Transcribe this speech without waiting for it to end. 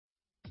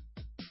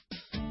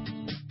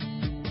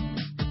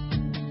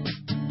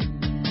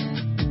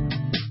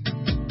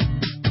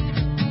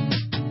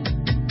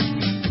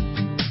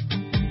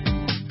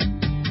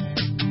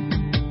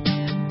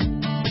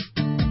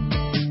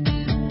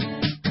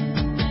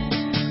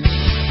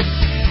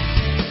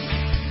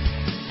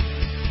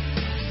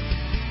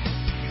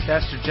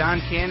Pastor Jon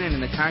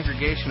and the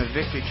congregation of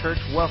Victory Church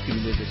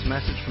welcome you to this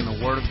message from the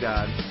Word of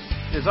God.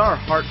 It is our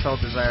heartfelt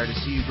desire to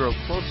see you grow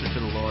closer to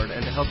the Lord and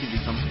to help you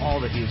become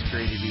all that He has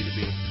created you to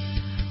be.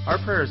 Our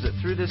prayer is that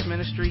through this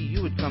ministry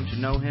you would come to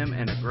know Him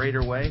in a greater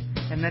way,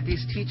 and that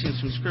these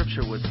teachings from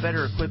Scripture would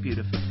better equip you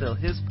to fulfill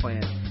His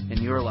plan in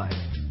your life.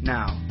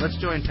 Now, let's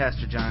join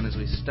Pastor Jon as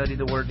we study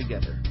the Word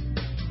together.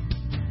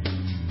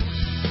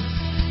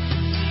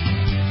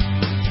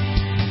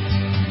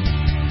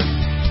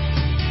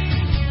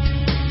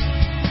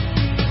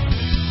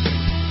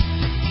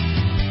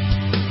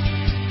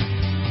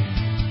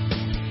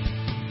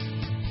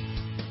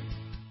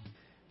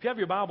 If you have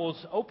your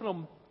Bibles, open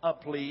them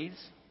up, please.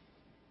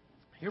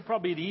 Here's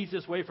probably the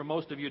easiest way for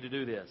most of you to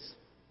do this.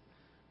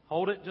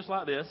 Hold it just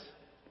like this.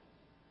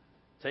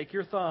 Take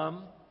your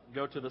thumb,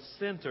 go to the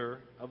center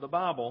of the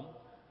Bible,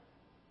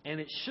 and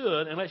it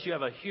should, unless you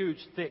have a huge,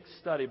 thick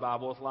study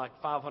Bible with like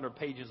 500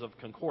 pages of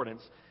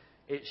concordance,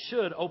 it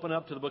should open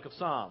up to the book of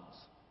Psalms.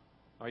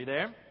 Are you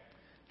there?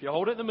 If you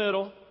hold it in the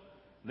middle,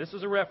 this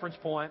is a reference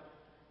point.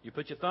 You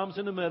put your thumbs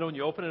in the middle and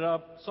you open it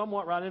up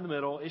somewhat right in the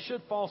middle. It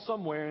should fall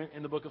somewhere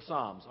in the book of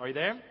Psalms. Are you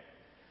there?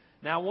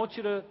 Now I want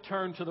you to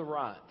turn to the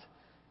right.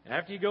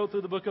 After you go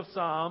through the book of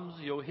Psalms,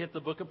 you'll hit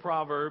the book of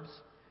Proverbs.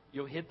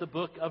 You'll hit the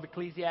book of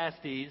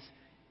Ecclesiastes.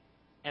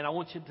 And I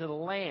want you to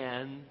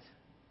land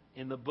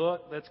in the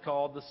book that's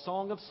called the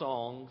Song of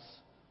Songs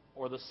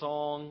or the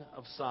Song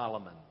of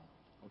Solomon.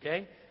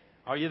 Okay?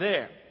 Are you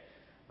there?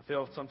 I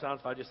feel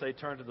sometimes if I just say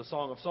turn to the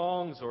Song of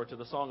Songs or to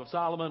the Song of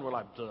Solomon, we're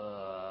like,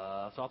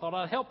 duh. So I thought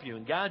I'd help you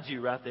and guide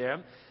you right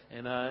there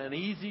in an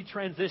easy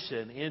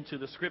transition into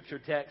the Scripture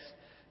text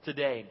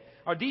today.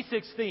 Our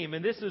D6 theme,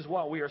 and this is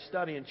what we are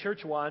studying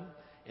church-wide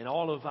in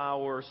all of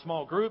our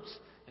small groups,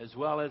 as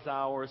well as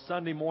our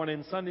Sunday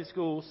morning Sunday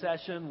school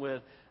session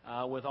with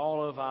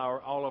all of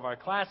our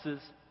classes.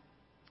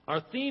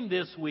 Our theme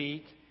this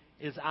week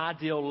is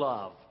ideal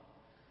love.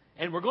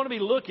 And we're going to be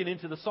looking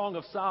into the Song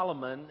of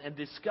Solomon and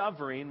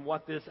discovering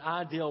what this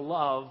ideal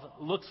love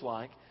looks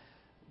like.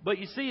 But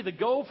you see, the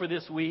goal for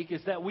this week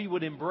is that we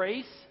would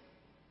embrace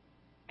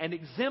and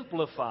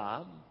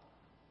exemplify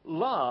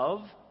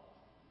love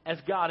as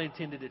God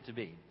intended it to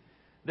be.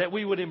 That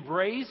we would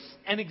embrace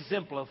and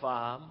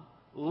exemplify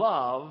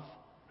love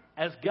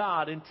as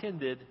God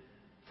intended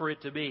for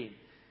it to be.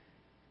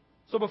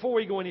 So before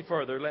we go any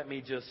further, let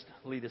me just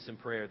lead us in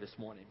prayer this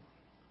morning.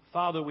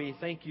 Father, we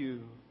thank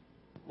you,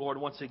 Lord,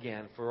 once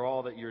again, for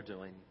all that you're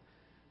doing.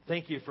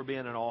 Thank you for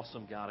being an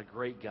awesome God, a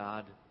great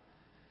God.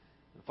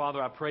 And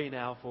Father, I pray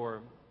now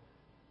for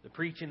the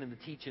preaching and the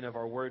teaching of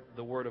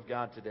the Word of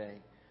God today.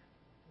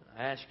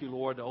 I ask you,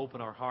 Lord, to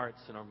open our hearts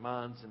and our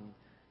minds and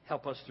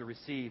help us to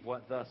receive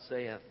what thus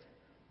saith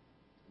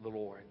the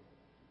Lord.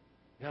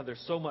 God,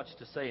 there's so much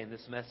to say in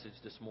this message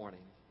this morning.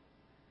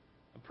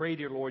 I pray,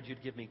 dear Lord,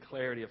 you'd give me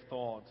clarity of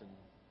thought and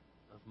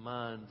of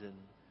mind and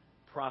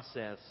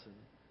process and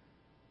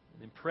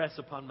impress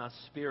upon my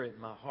spirit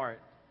and my heart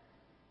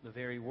the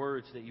very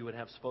words that you would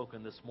have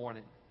spoken this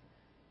morning.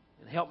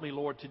 And help me,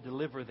 Lord, to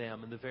deliver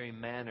them in the very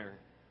manner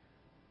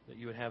that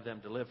you would have them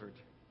delivered.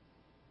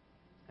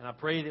 And I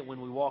pray that when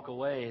we walk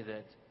away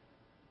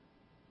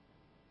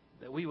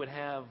that we would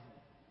have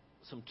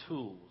some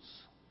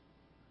tools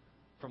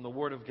from the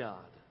Word of God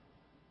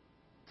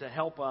to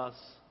help us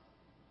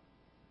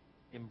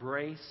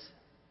embrace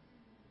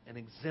and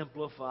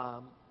exemplify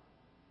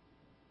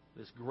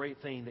this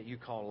great thing that you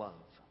call love.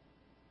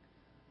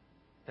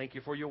 Thank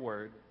you for your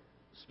word.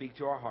 Speak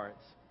to our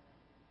hearts.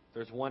 If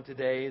there's one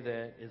today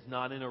that is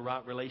not in a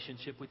right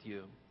relationship with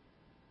you,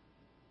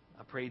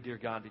 I pray, dear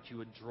God, that you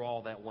would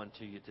draw that one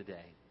to you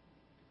today.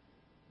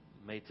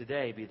 May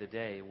today be the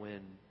day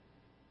when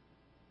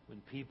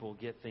people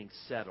get things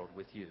settled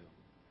with you.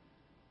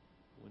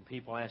 When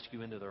people ask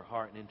you into their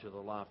heart and into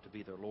their life to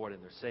be their Lord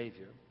and their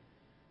Savior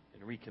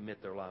and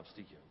recommit their lives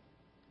to you.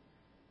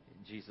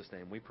 In Jesus'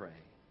 name we pray.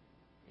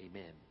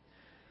 Amen.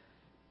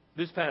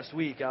 This past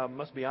week, I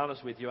must be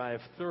honest with you, I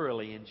have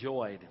thoroughly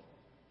enjoyed.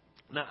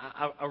 Now,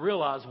 I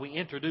realize we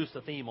introduced the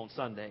theme on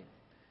Sunday,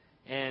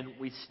 and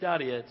we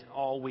study it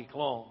all week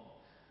long.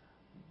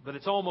 But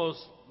it's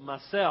almost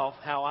myself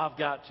how I've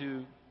got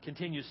to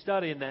continue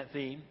studying that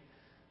theme,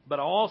 but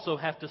I also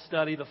have to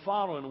study the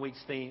following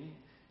week's theme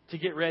to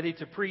get ready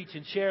to preach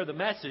and share the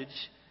message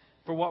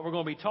for what we're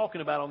going to be talking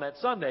about on that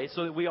Sunday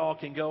so that we all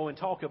can go and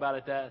talk about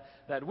it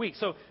that week.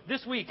 So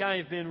this week I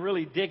have been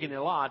really digging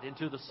a lot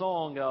into the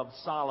Song of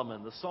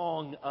Solomon, the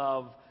Song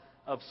of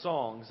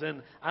Songs.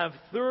 And I've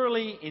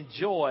thoroughly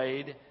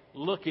enjoyed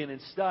looking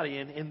and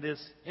studying in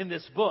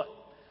this book.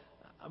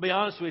 I'll be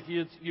honest with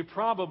you, you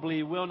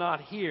probably will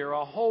not hear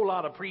a whole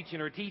lot of preaching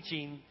or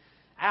teaching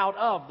out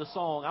of the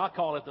song. I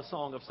call it the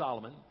Song of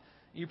Solomon.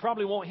 You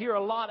probably won't hear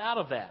a lot out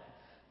of that.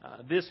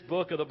 This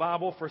book of the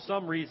Bible, for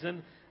some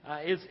reason,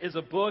 is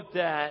a book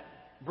that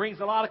brings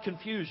a lot of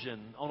confusion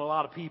on a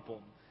lot of people.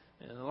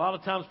 And a lot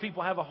of times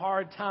people have a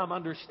hard time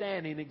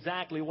understanding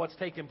exactly what's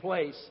taking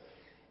place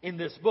in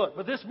this book.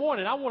 But this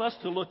morning I want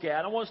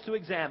us to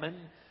examine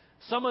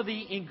some of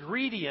the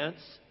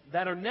ingredients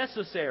that are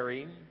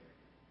necessary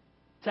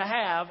to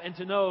have and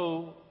to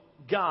know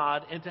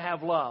God and to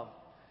have love.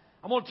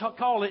 I'm going to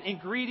call it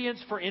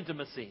ingredients for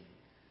intimacy.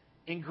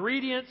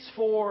 Ingredients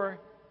for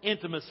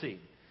intimacy.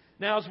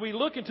 Now, as we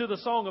look into the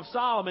Song of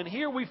Solomon,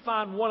 here we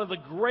find one of the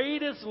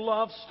greatest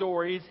love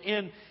stories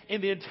in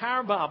the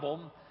entire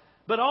Bible.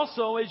 But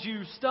also, as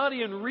you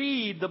study and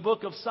read the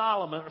book of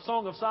Solomon, or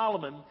Song of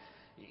Solomon,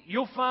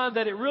 you'll find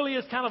that it really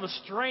is kind of a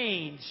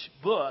strange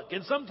book.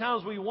 And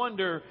sometimes we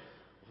wonder,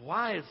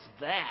 why is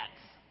that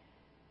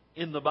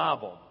in the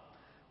Bible?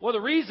 Well,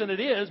 the reason it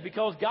is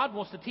because God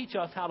wants to teach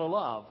us how to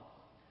love.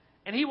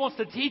 And He wants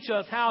to teach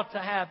us how to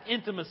have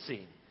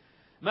intimacy.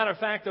 Matter of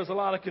fact, there's a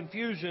lot of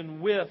confusion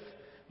with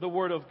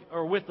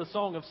with the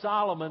Song of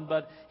Solomon.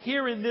 But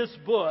here in this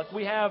book,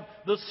 we have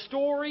the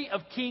story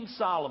of King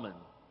Solomon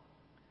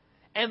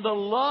and the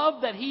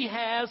love that he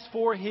has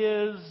for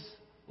his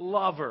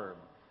lover.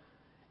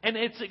 And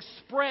it's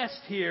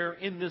expressed here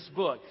in this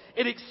book.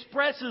 It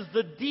expresses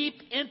the deep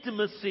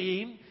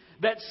intimacy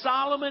that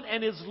Solomon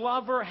and his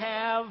lover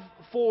have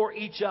for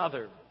each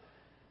other.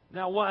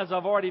 Now, as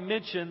I've already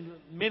mentioned,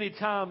 many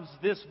times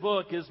this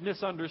book is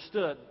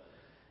misunderstood.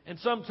 And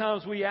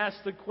sometimes we ask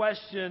the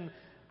question,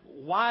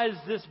 why is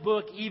this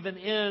book even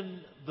in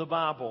the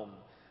Bible?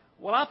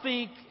 Well, I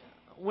think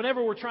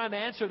whenever we're trying to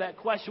answer that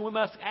question, we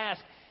must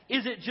ask,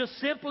 is it just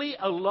simply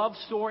a love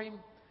story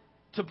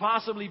to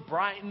possibly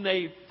brighten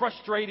a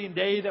frustrating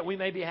day that we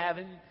may be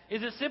having?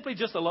 Is it simply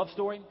just a love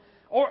story?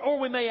 Or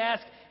we may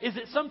ask, is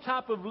it some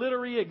type of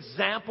literary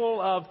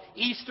example of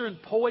Eastern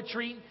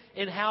poetry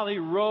in how they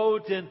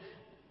wrote?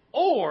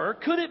 Or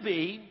could it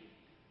be,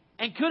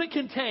 and could it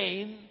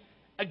contain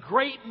a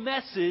great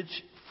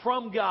message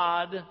from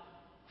God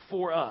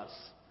for us?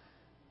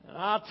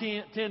 I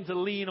tend to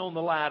lean on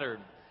the latter.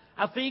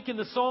 I think in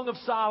the Song of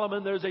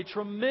Solomon there's a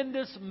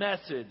tremendous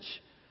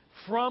message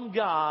from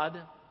God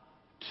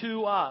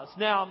to us.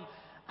 Now,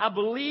 I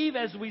believe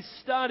as we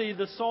study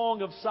the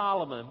Song of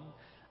Solomon,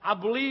 I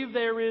believe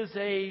there is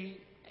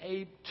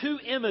two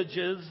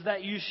images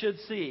that you should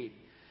see.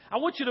 I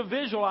want you to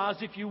visualize,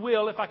 if you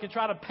will, if I can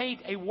try to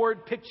paint a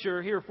word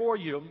picture here for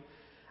you.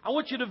 I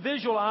want you to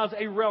visualize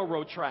a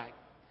railroad track.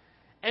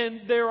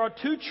 And there are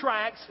two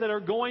tracks that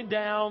are going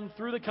down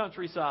through the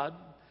countryside.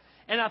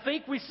 And I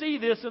think we see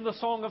this in the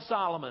Song of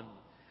Solomon.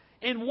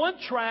 In one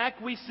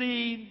track, we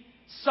see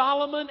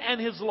Solomon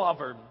and his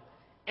lover,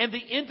 and the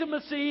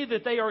intimacy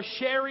that they are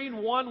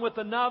sharing one with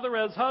another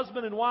as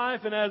husband and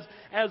wife and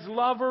as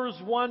lovers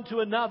one to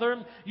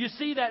another. You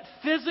see that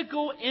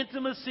physical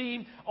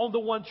intimacy on the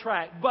one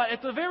track. But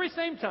at the very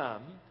same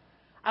time,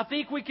 I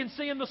think we can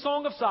see in the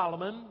Song of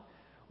Solomon,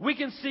 we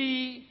can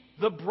see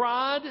the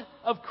bride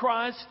of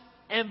Christ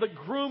and the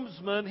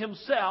groomsman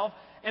himself.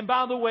 And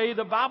by the way,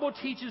 the Bible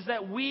teaches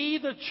that we,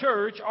 the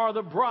church, are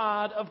the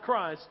bride of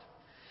Christ.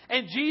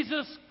 And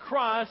Jesus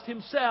Christ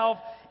himself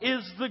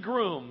is the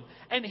groom.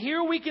 And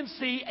here we can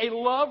see a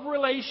love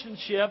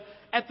relationship.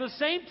 At the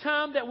same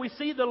time that we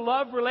see the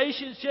love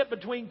relationship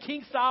between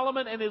King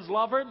Solomon and his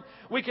lover,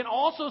 we can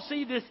also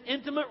see this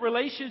intimate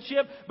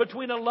relationship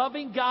between a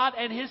loving God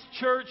and His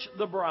church,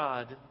 the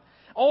bride.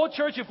 Oh,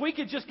 church, if we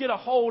could just get a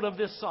hold of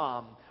this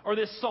psalm or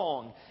this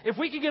song, if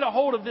we could get a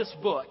hold of this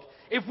book,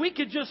 if we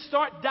could just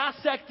start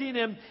dissecting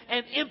and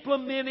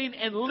implementing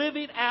and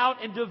living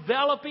out and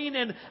developing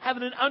and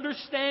having an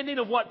understanding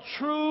of what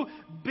true,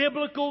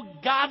 biblical,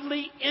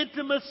 godly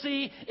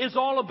intimacy is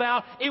all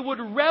about, it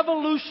would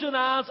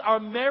revolutionize our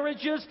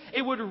marriages.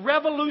 It would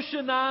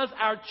revolutionize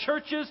our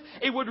churches.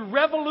 It would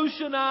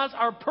revolutionize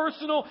our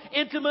personal,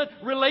 intimate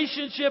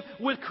relationship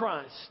with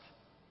Christ.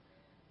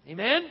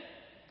 Amen?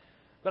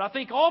 But I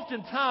think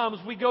oftentimes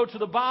we go to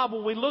the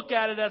Bible, we look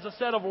at it as a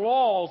set of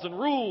laws and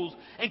rules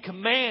and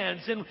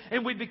commands,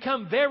 and we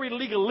become very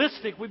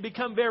legalistic. We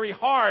become very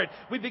hard.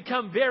 We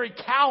become very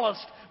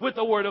calloused with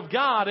the Word of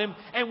God. And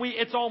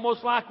it's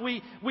almost like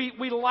we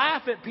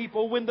laugh at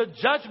people when the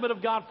judgment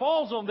of God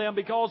falls on them,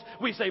 because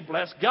we say,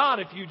 bless God,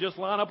 if you just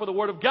line up with the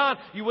Word of God,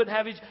 you wouldn't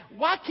have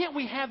Why can't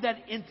we have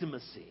that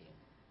intimacy?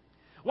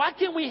 Why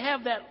can't we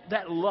have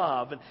that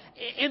love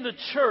in the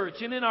church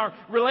and in our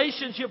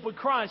relationship with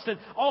Christ, and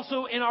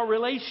also in our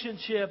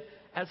relationship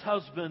as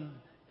husband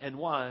and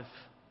wife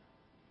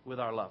with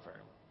our lover?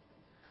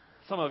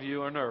 Some of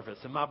you are nervous,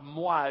 and my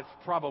wife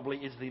probably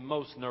is the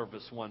most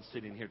nervous one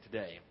sitting here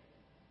today.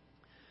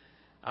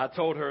 I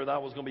told her that I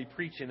was going to be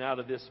preaching out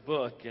of this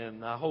book,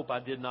 and I hope I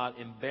did not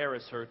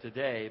embarrass her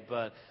today,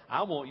 but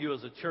I want you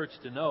as a church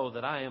to know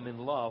that I am in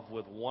love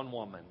with one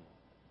woman.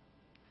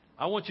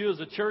 I want you as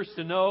a church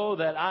to know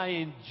that I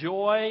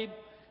enjoy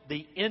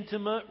the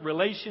intimate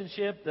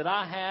relationship that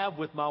I have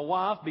with my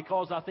wife,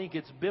 because I think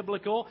it's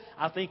biblical,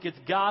 I think it's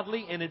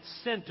godly, and it's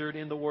centered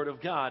in the Word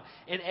of God.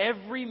 And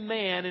every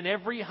man and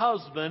every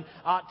husband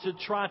ought to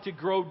try to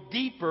grow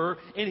deeper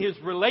in his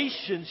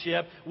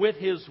relationship with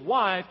his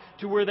wife,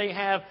 to where they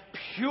have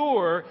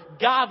pure,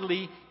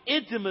 godly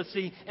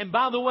intimacy. And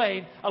by the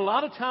way, a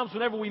lot of times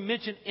whenever we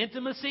mention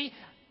intimacy,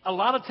 a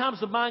lot of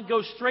times the mind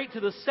goes straight to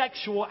the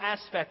sexual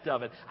aspect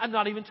of it. I'm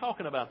not even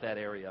talking about that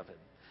area of it.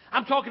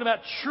 I'm talking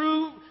about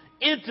true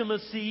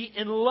intimacy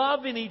in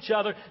loving each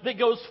other that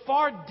goes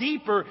far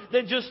deeper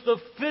than just the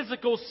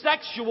physical,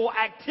 sexual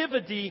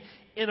activity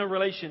in a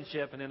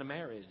relationship and in a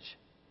marriage.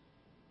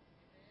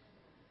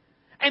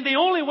 And the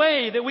only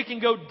way that we can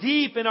go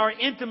deep in our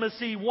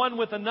intimacy one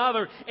with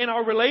another, in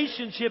our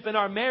relationship, in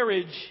our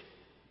marriage,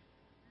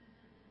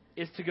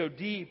 is to go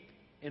deep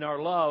in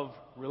our love,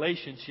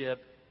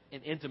 relationship,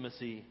 and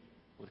intimacy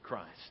with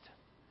Christ.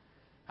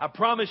 I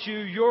promise you,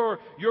 your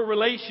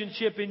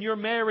relationship in your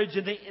marriage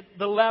and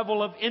the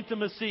level of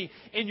intimacy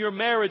in your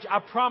marriage, I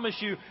promise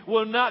you,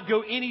 will not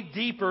go any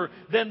deeper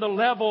than the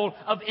level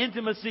of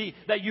intimacy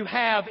that you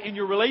have in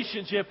your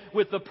relationship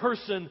with the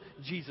person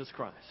Jesus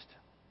Christ.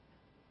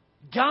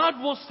 God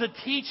wants to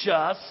teach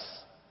us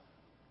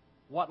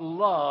what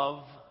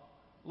love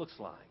looks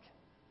like.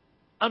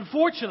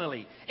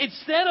 Unfortunately,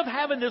 instead of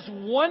having this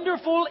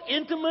wonderful,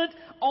 intimate,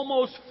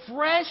 almost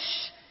fresh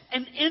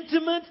and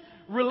intimate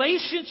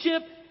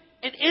relationship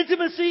and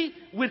intimacy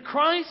with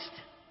Christ,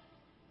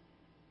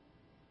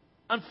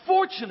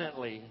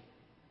 unfortunately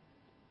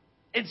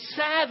and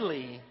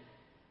sadly,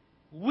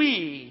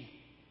 we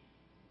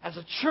as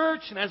a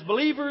church and as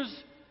believers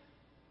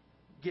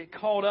get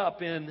caught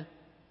up in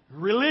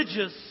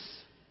religious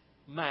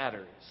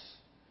matters,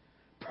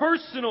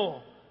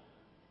 personal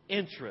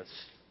interests,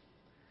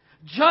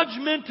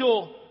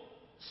 judgmental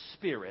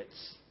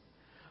spirits,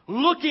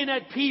 looking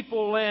at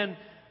people and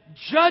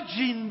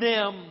judging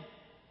them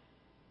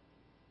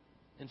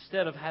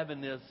instead of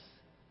having this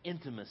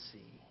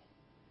intimacy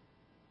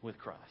with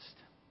Christ.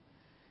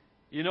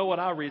 You know what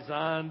I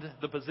resigned?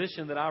 The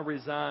position that I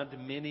resigned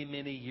many,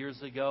 many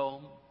years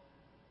ago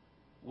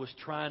was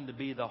trying to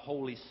be the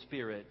Holy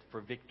Spirit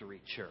for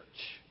Victory Church.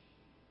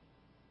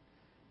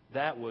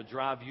 That will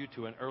drive you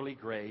to an early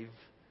grave.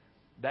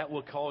 That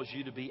will cause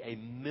you to be a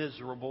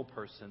miserable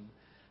person.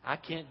 I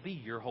can't be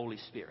your Holy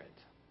Spirit.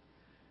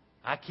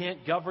 I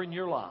can't govern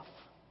your life.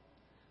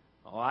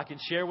 Oh, I can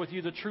share with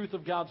you the truth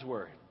of God's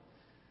Word.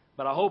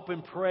 But I hope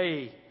and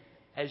pray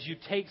as you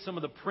take some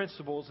of the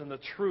principles and the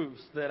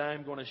truths that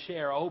I'm going to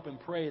share, I hope and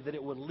pray that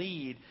it will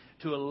lead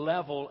to a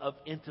level of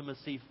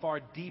intimacy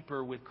far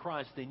deeper with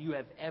Christ than you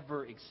have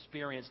ever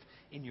experienced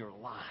in your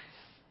life.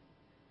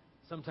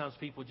 Sometimes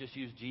people just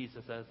use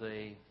Jesus as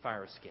a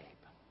fire escape.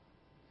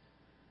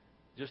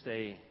 Just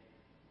a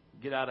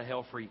get out of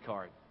hell free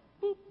card.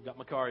 Boop, got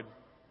my card.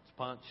 It's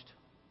punched.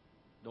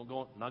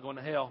 Not going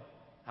to hell.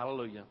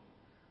 Hallelujah.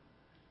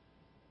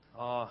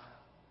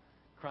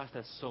 Christ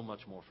has so much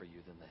more for you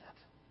than that.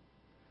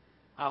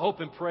 I hope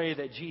and pray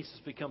that Jesus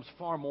becomes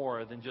far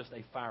more than just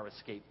a fire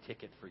escape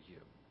ticket for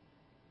you.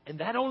 And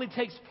that only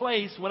takes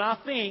place when I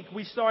think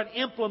we start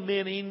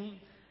implementing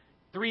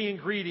 3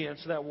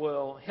 ingredients that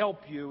will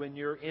help you in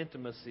your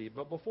intimacy.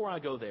 But before I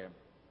go there,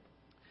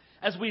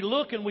 as we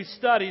look and we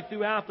study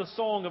throughout the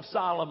Song of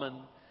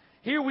Solomon,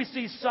 here we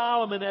see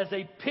Solomon as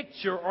a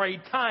picture or a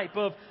type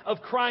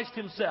of Christ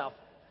himself.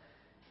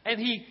 And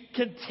he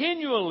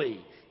continually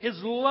is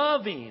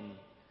loving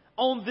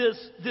on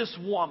this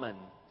woman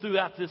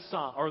throughout this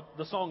song, or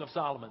the Song of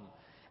Solomon.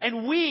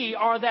 And we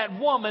are that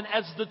woman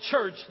as the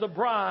church, the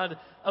bride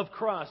of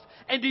Christ.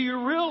 And do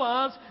you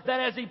realize that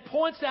as he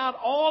points out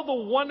all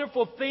the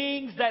wonderful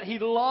things that he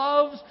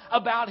loves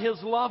about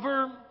his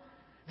lover,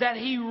 that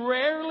he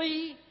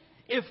rarely,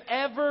 if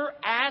ever,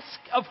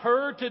 asks of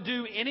her to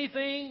do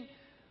anything,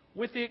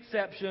 with the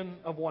exception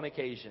of one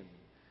occasion.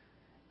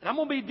 And I'm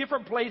going to be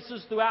different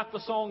places throughout the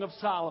Song of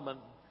Solomon.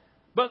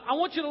 But I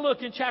want you to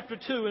look in chapter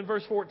 2 and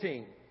verse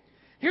 14.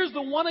 Here's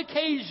the one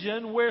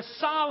occasion where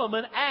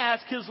Solomon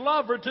asked his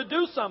lover to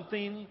do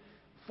something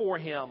for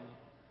him.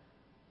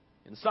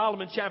 In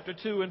Solomon chapter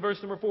 2 and verse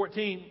number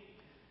 14,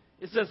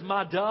 it says,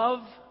 "My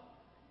dove,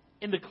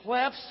 in the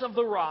clefts of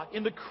the rock,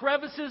 in the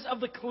crevices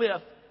of the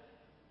cliff,"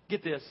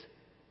 get this,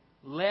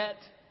 "let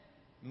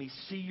me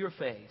see your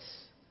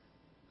face.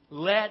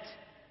 Let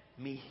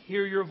me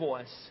hear your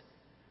voice.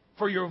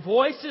 For your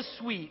voice is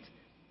sweet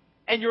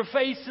and your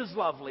face is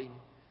lovely."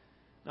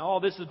 Now,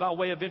 all this is by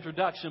way of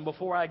introduction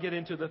before I get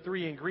into the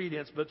 3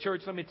 ingredients. But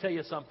church, let me tell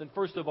you something.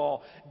 First of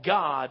all,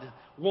 God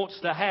wants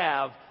to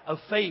have a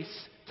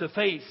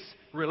face-to-face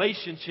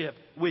relationship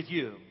with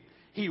you.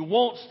 He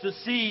wants to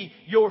see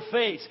your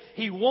face.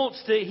 He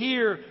wants to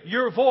hear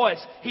your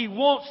voice. He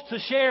wants to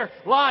share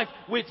life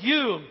with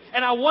you.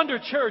 And I wonder,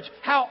 church,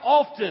 how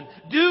often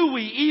do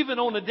we, even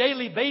on a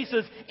daily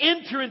basis,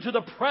 enter into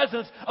the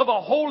presence of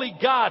a holy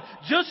God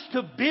just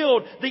to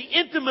build the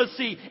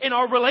intimacy in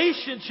our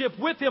relationship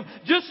with Him,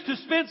 just to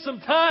spend some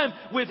time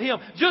with Him,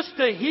 just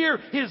to hear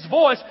His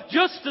voice,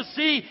 just to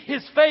see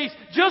His face,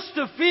 just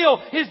to feel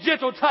His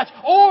gentle touch?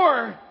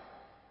 Or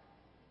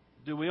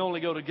do we only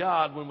go to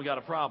God when we got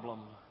a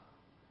problem?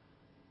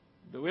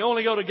 Do we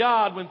only go to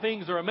God when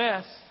things are a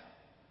mess?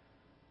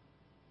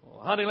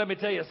 Well, honey, let me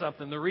tell you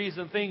something. The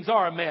reason things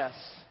are a mess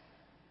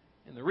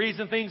and the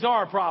reason things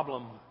are a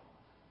problem,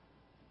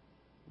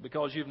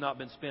 because you've not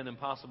been spending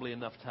possibly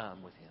enough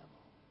time with Him.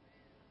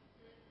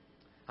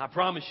 I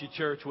promise you,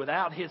 church,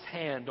 without His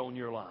hand on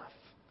your life,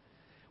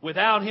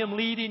 without Him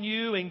leading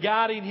you and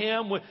guiding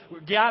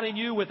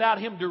you, without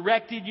Him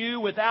directing you,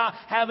 without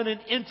having an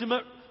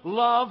intimate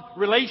love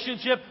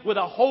relationship with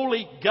a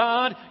holy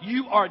God,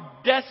 you are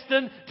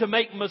destined to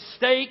make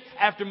mistake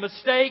after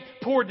mistake,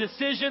 poor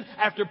decision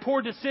after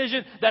poor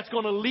decision that's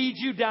going to lead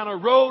you down a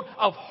road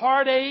of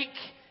heartache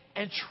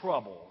and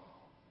trouble.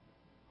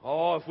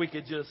 Oh, if we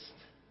could just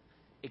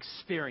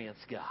experience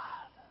God.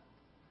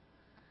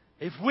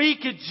 If we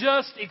could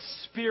just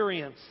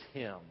experience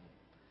Him.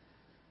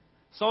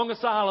 Song of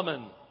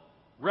Solomon,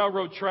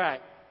 railroad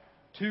track,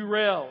 2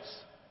 rails,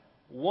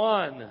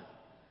 1,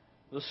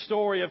 the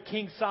story of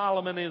King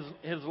Solomon and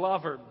his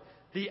lover.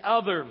 The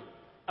other,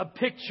 a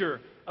picture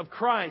of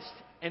Christ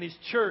and His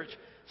church.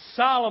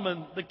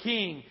 Solomon the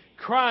king,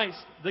 Christ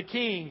the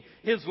king,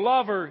 His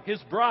lover, His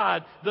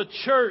bride, the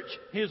church,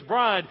 His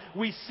bride.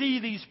 We see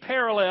these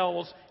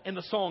parallels in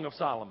the Song of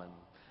Solomon.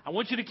 I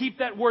want you to keep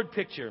that word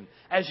picture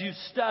as you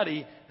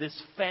study this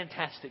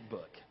fantastic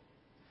book.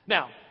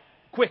 Now,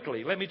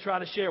 quickly, let me try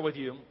to share with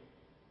you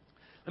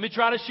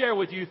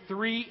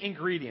 3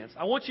 ingredients.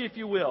 I want you, if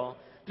you will,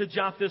 to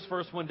jot this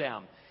first one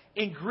down.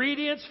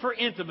 Ingredients for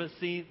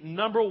intimacy,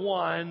 number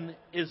 1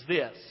 is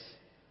this: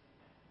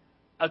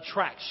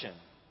 attraction.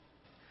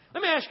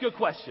 Let me ask you a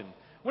question.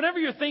 Whenever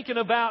you're thinking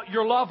about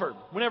your lover,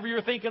 whenever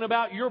you're thinking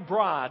about your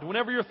bride,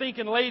 whenever you're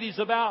thinking, ladies,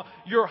 about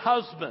your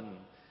husband,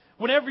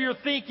 whenever you're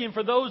thinking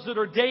for those that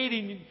are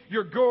dating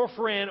your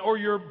girlfriend or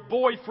your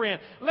boyfriend,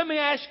 let me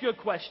ask you a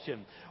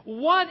question.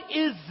 What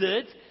is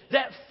it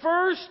that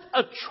first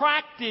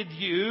attracted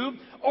you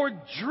or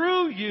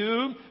drew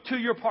you to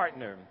your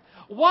partner?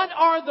 What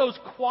are those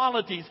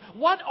qualities?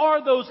 What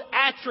are those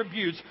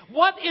attributes?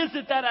 What is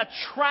it that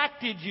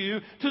attracted you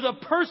to the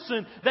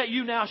person that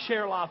you now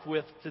share life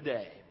with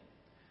today?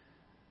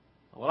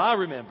 Well, I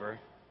remember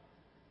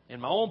in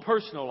my own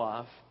personal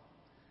life,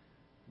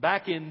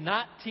 back in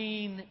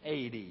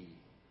 1980,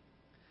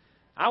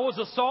 I was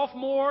a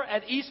sophomore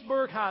at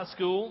Eastburg High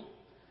School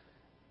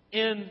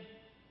in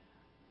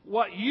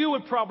what you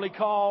would probably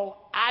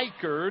call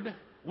Ichard.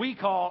 We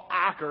call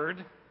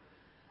Ichard,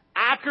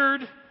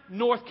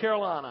 North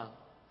Carolina.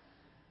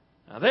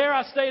 Now, there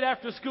I stayed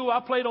after school. I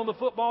played on the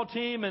football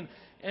team and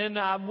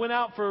I went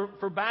out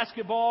for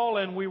basketball,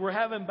 and we were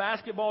having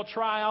basketball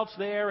tryouts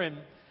there. And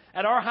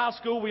at our high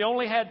school, we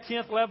only had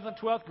 10th, 11th, and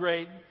 12th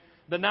grade.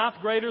 The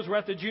 9th graders were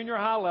at the junior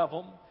high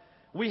level.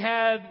 We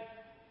had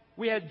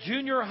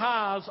junior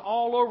highs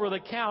all over the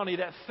county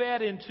that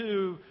fed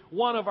into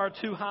one of our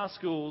 2 high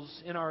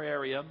schools in our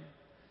area.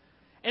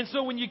 And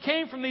so when you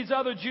came from these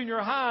other junior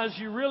highs,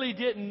 you really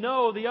didn't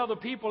know the other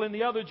people in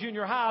the other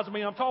junior highs. I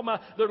mean, I'm talking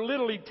about they're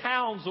literally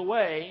towns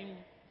away.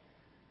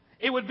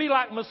 It would be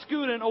like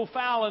Mascoutah and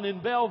O'Fallon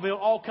and Belleville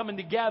all coming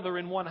together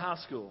in one high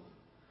school.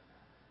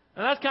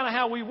 And that's kind of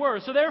how we were.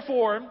 So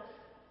therefore,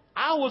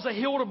 I was a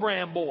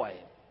Hildebrand boy.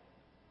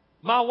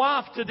 My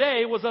wife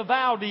today was a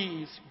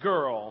Valdez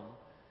girl.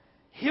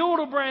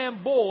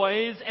 Hildebrand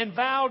boys and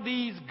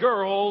Valdez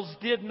girls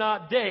did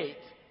not date.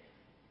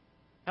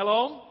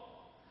 Hello?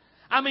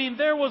 I mean,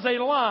 there was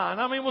a line.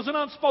 I mean, it was an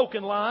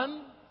unspoken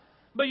line.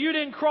 But you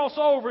didn't cross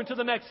over into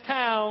the next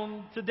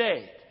town to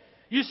date.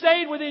 You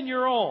stayed within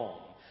your own.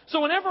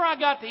 So whenever I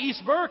got to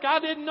East Burke, I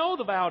didn't know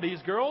the Valdez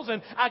girls,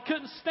 and I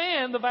couldn't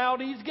stand the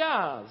Valdez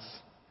guys.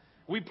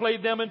 We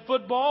played them in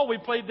football. We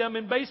played them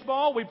in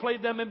baseball. We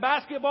played them in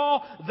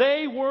basketball.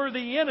 They were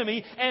the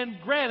enemy, and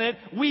granted,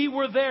 we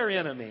were their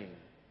enemy.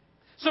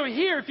 So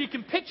here, if you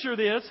can picture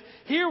this,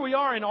 here we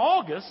are in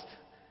August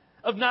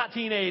of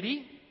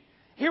 1980.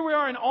 Here we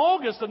are in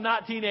August of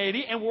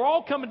 1980, and we're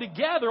all coming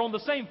together on the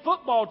same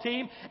football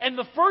team. And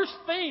the first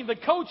thing the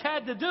coach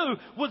had to do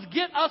was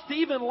get us to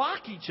even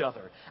like each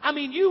other. I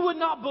mean, you would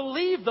not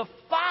believe the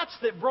fights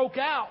that broke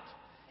out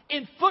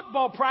in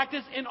football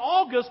practice in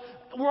August.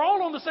 We're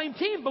all on the same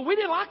team, but we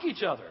didn't like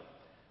each other.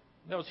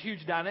 That was a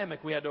huge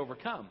dynamic we had to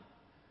overcome.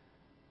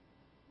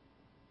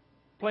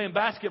 Playing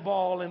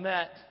basketball in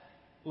that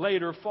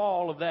later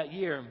fall of that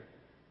year,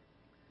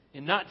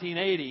 in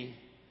 1980,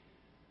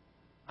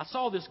 I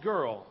saw this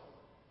girl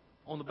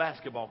on the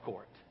basketball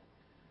court.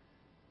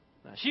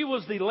 Now, she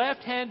was the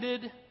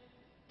left-handed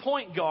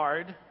point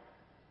guard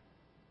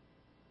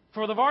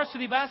for the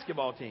varsity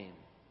basketball team.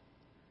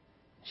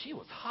 She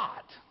was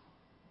hot.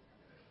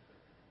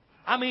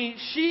 I mean,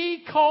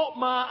 she caught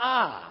my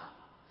eye.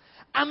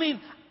 I mean,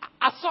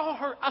 I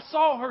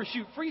saw her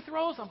shoot free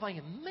throws. I'm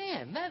thinking,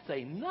 man, that's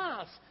a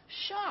nice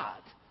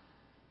shot.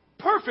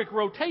 Perfect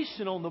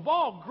rotation on the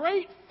ball,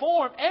 great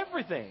form,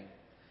 everything.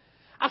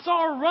 I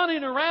saw her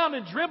running around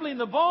and dribbling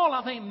the ball.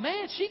 I think,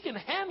 man, she can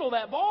handle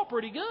that ball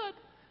pretty good.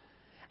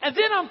 And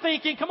then I'm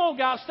thinking, come on,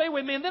 guys, stay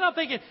with me. And then I'm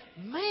thinking,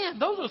 man,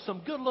 those are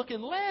some good-looking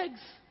legs.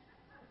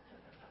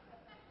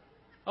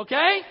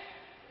 Okay?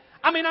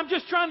 I mean, I'm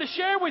just trying to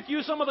share with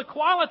you some of the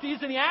qualities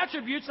and the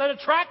attributes that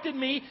attracted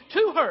me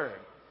to her.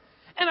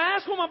 And I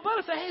asked one of my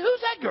buddies, I said, hey,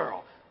 who's that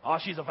girl? Oh,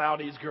 she's a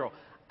Valdez girl.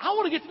 I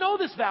want to get to know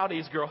this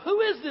Valdez girl.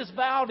 Who is this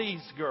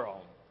Valdez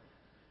girl?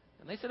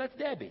 And they said, that's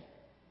Debbie.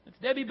 That's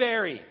Debbie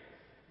Berry.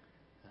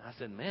 I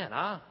said, man,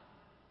 I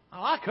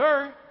like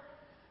her.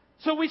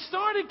 So we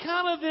started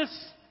kind of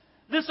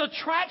this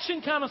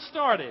attraction kind of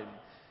started.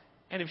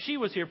 And if she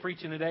was here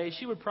preaching today,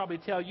 she would probably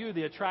tell you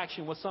the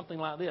attraction was something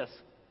like this.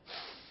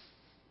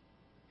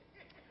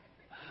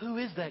 Who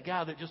is that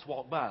guy that just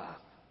walked by?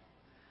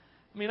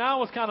 I mean, I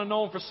was kind of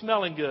known for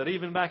smelling good,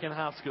 even back in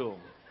high school.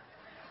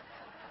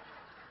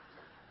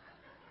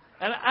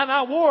 And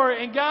I wore,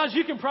 and guys,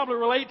 you can probably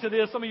relate to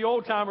this. Some of you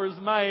old timers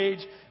my age,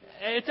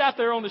 it's out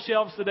there on the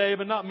shelves today,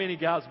 but not many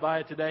guys buy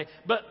it today.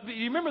 But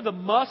you remember the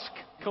musk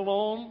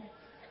cologne?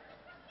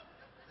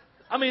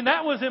 I mean,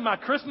 that was in my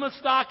Christmas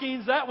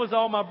stockings. That was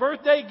all my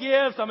birthday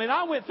gifts. I mean,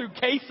 I went through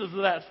cases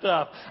of that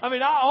stuff. I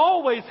mean, I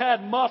always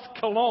had musk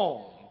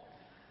cologne.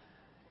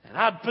 And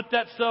I'd put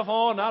that stuff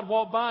on, and I'd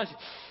walk by, and she'd,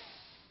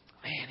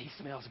 man, he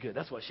smells good.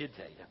 That's what she'd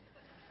tell you.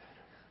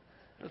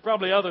 There's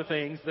probably other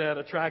things that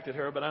attracted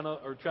her,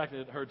 or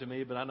attracted her to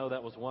me, but I know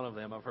that was one of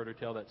them. I've heard her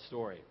tell that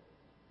story.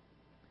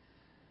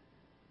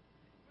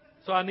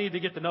 So I need to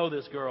get to know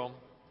this girl.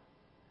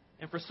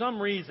 And for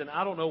some reason,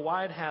 I don't know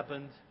why it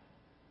happened,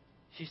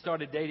 she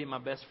started dating my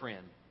best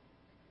friend,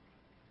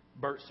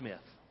 Bert Smith.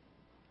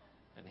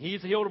 And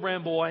he's a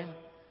Hildebrand boy.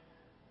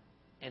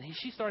 And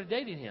she started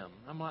dating him.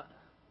 I'm like,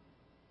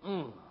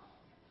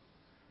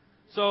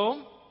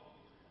 So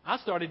I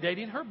started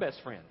dating her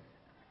best friend,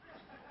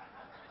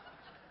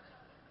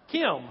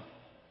 Kim.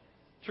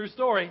 True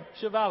story.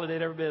 She'll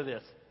validate every bit of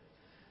this.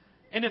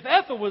 And if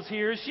Ethel was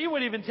here, she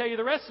would even tell you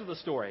the rest of the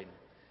story.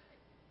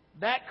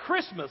 That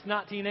Christmas,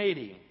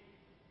 1980,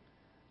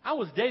 I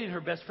was dating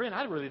her best friend.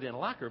 I really didn't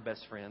like her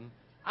best friend.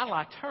 I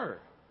liked her.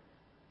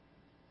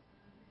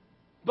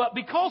 But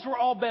because we're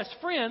all best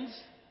friends,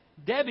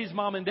 Debbie's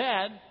mom and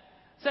dad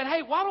said,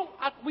 hey, why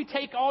don't we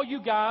take all you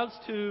guys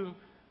to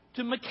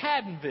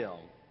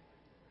McCaddenville,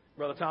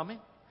 Brother Tommy,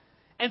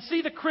 and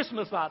see the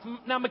Christmas lights.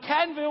 Now,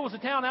 McCaddenville was a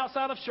town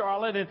outside of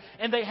Charlotte,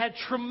 and they had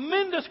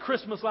tremendous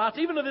Christmas lights,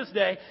 even to this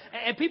day.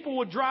 And people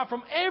would drive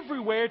from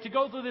everywhere to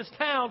go through this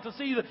town to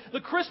see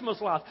the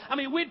Christmas lights. I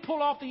mean, we'd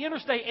pull off the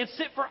interstate and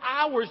sit for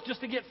hours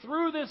just to get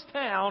through this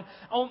town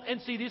and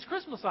see these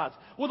Christmas lights.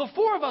 Well, the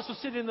four of us are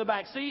sitting in the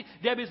back seat.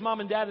 Debbie's mom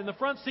and dad in the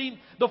front seat.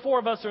 The four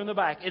of us are in the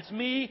back. It's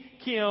me,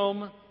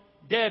 Kim,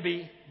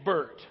 Debbie,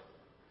 Bert.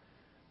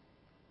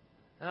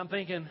 And I'm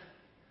thinking,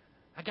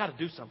 I got to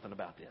do something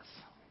about this.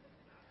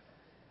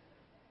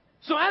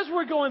 So as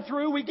we're going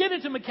through, we get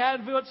into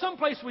McCaddenville. At some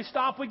place we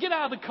stop. We get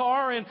out of the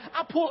car, and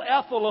I pull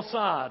Ethel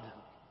aside.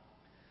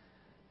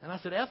 And I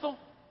said, Ethel,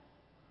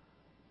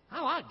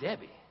 I like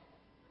Debbie.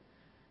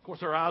 Of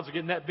course, her eyes are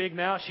getting that big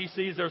now. She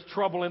sees there's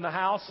trouble in the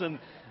house. And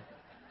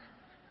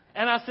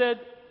I said,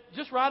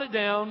 just write it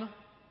down.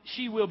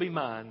 She will be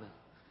mine.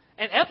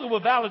 And Ethel will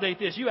validate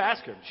this. You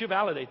ask her. She'll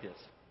validate this.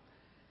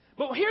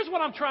 But here's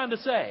what I'm trying to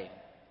say.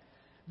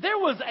 There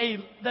was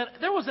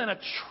an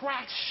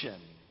attraction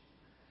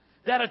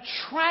that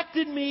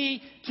attracted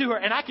me to her.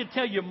 And I could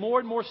tell you more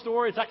and more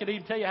stories. I could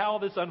even tell you how all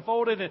this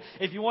unfolded. And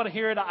if you want to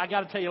hear it, I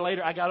got to tell you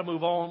later. I got to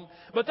move on.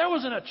 But there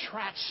was an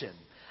attraction.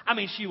 I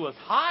mean, she was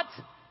hot.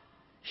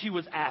 She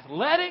was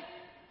athletic.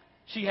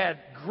 She had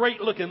great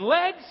looking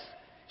legs.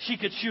 She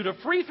could shoot a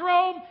free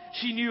throw.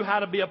 She knew how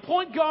to be a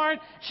point guard.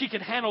 She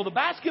could handle the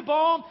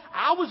basketball.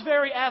 I was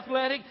very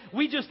athletic.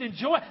 We just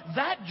enjoyed.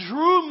 That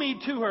drew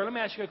me to her. Let me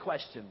ask you a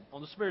question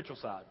on the spiritual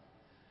side.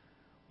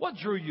 What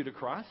drew you to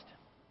Christ?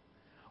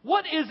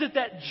 What is it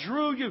that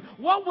drew you?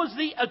 What was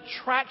the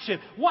attraction?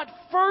 What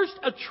first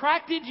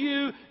attracted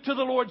you to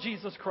the Lord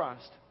Jesus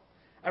Christ?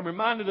 I'm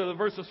reminded of the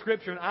verse of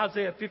Scripture in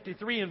Isaiah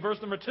 53 and verse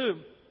number 2.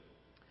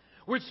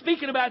 We're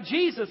speaking about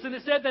Jesus, and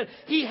it said that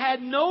He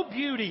had no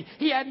beauty,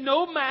 He had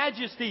no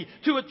majesty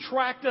to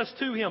attract us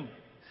to Him.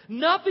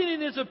 Nothing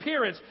in His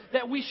appearance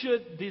that we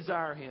should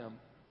desire Him.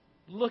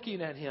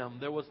 Looking at Him,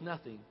 there was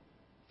nothing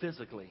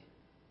physically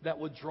that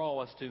would draw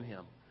us to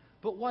Him.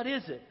 But what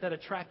is it that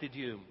attracted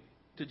you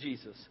to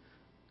Jesus?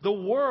 The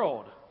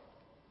world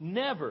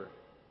never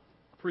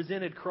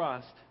presented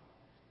Christ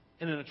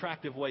in an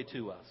attractive way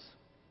to us.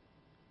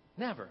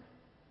 Never.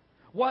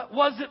 What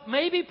was it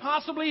maybe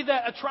possibly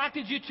that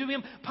attracted you to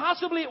Him?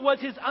 Possibly it was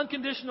His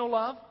unconditional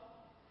love.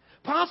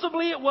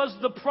 Possibly it was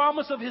the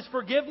promise of His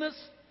forgiveness.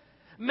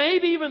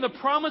 Maybe even the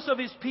promise of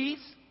His peace.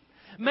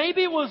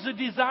 Maybe it was the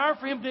desire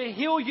for Him to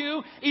heal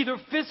you either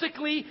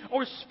physically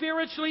or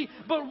spiritually.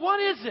 But what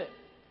is it?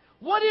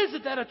 What is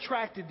it that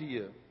attracted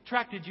you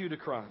to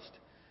Christ?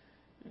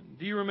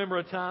 Do you remember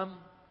a time,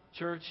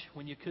 church,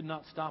 when you could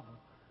not stop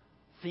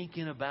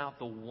thinking about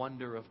the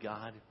wonder of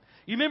God?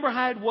 You remember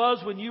how it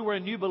was when you were a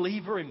new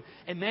believer and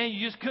man,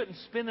 you just couldn't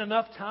spend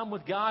enough time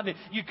with God and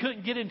you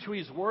couldn't get into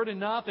His Word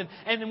enough.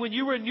 And when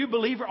you were a new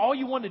believer, all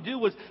you wanted to do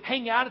was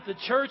hang out at the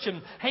church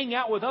and hang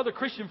out with other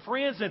Christian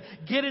friends and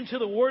get into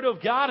the Word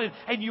of God.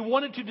 And you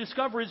wanted to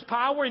discover His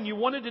power and you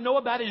wanted to know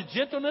about His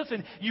gentleness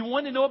and you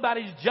wanted to know about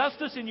His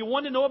justice and you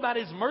wanted to know about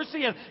His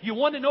mercy and you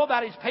wanted to know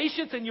about His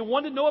patience and you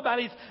wanted to know about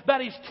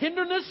His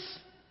tenderness.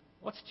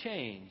 What's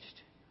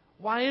changed?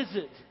 Why is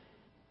it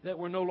that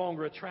we're no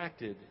longer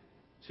attracted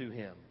to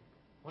Him?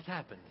 What's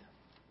happened?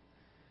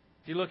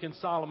 If you look in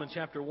Solomon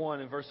chapter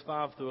 1 and verse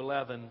 5 through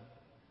 11,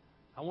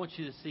 I want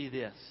you to see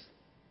this.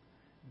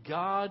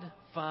 God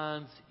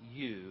finds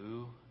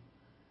you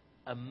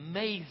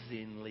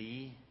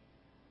amazingly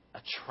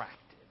attractive.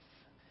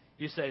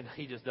 You say,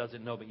 he just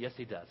doesn't know, but yes,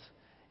 he does.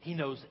 He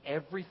knows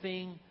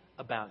everything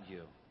about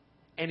you.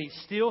 And he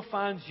still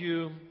finds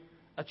you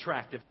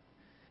attractive.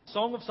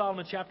 Song of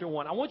Solomon, chapter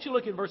 1. I want you to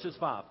look at verses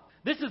 5.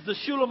 This is the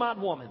Shulamite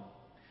woman.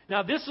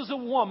 Now, this is a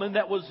woman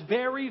that was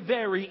very,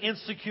 very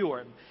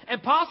insecure.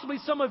 And possibly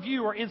some of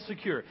you are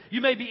insecure.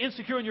 You may be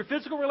insecure in your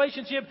physical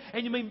relationship,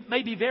 and you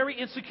may be very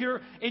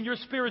insecure in your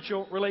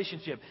spiritual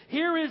relationship.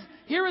 Here is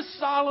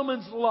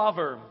Solomon's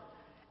lover.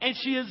 And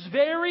she is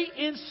very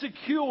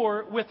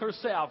insecure with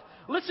herself.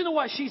 Listen to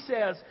what she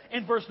says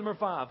in verse number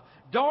 5.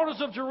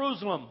 Daughters of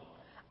Jerusalem,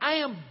 I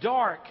am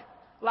dark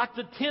like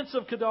the tents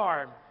of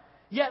Kedar,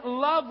 yet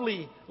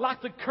lovely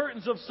like the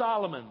curtains of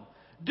Solomon.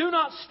 Do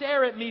not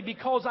stare at me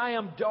because I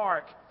am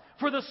dark,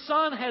 for the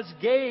sun has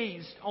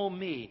gazed on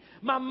me.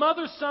 My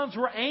mother's sons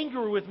were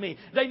angry with me.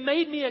 They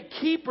made me a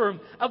keeper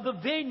of the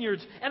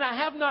vineyards, and I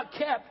have not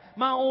kept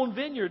my own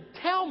vineyard.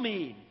 Tell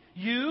me,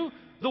 you,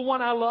 the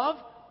one I love,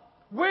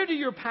 where do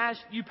you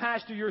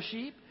pasture your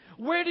sheep?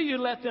 Where do you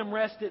let them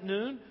rest at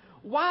noon?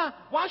 Why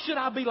should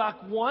I be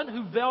like one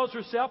who veils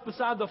herself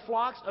beside the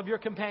flocks of your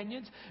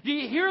companions? Do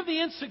you hear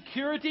the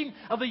insecurity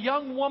of the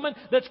young woman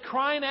that's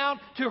crying out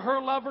to her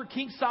lover,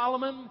 King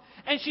Solomon?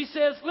 And she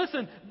says,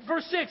 listen,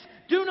 verse 6,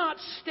 do not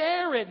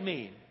stare at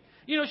me.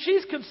 You know,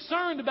 she's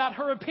concerned about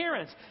her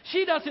appearance.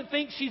 She doesn't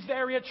think she's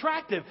very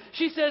attractive.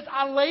 She says,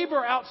 I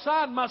labor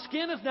outside. My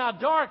skin is now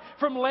dark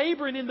from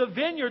laboring in the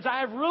vineyards.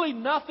 I have really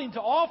nothing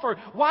to offer.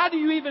 Why do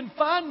you even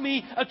find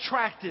me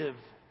attractive?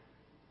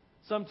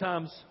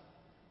 Sometimes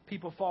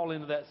people fall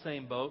into that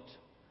same boat,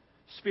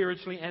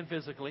 spiritually and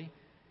physically,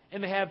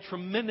 and they have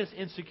tremendous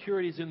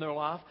insecurities in their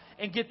life.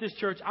 And get this,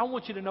 church, I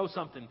want you to know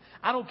something.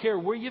 I don't care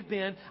where you've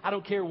been. I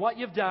don't care what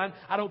you've done.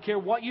 I don't care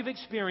what you've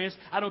experienced.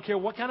 I don't care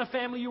what kind of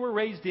family you were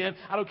raised in.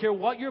 I don't care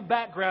what your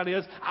background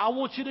is. I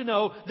want you to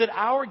know that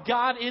our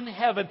God in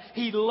heaven,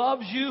 He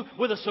loves you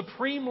with a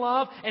supreme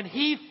love, and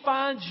He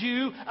finds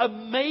you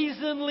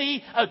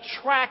amazingly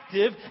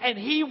attractive, and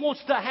He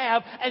wants to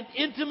have an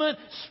intimate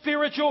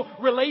spiritual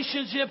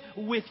relationship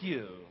with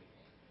you.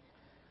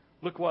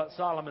 Look what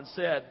Solomon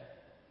said.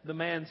 The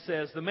man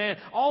says,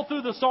 all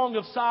through the Song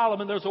of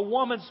Solomon, there's a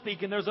woman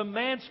speaking, there's a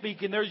man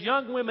speaking, there's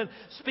young women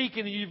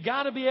speaking, and you've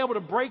got to be able to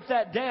break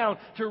that down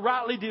to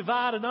rightly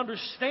divide and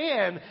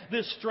understand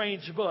this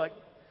strange book.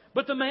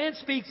 But the man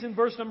speaks in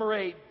verse number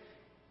 8,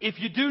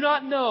 if you do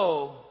not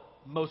know,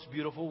 most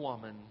beautiful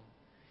woman.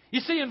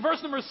 You see, in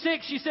verse number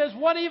 6, she says,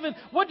 what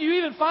do you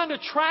even find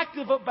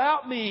attractive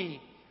about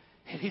me?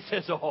 And he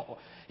says, oh,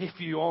 if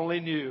you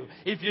only knew.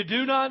 If you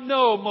do not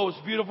know,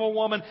 most beautiful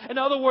woman. In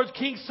other words,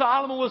 King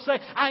Solomon will say,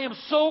 I am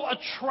so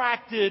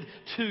attracted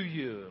to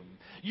you.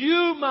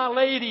 You, my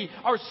lady,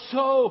 are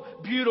so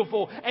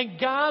beautiful. And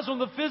guys, on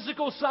the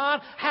physical side,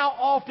 how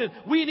often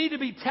we need to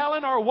be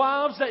telling our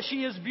wives that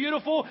she is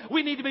beautiful.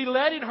 We need to be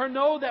letting her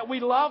know that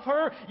we love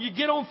her. You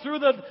get on through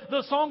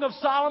the Song of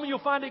Solomon, you'll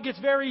find it gets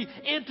very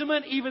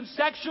intimate, even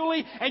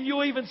sexually, and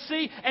you'll even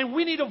see. And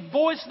we need to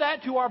voice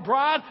that to our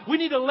bride. We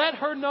need to let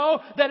her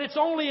know that it's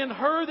only in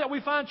her that we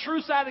find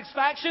true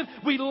satisfaction.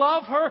 We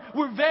love her.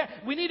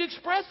 We need to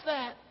express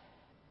that.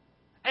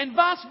 And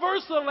vice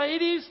versa,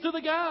 ladies, to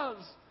the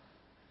guys.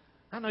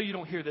 I know you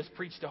don't hear this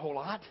preached a whole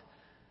lot,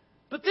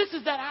 but this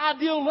is that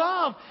ideal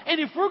love. And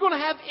if we're going to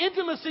have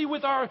intimacy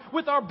with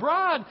our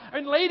bride,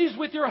 and ladies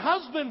with your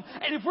husband,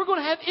 and if we're going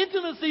to have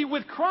intimacy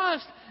with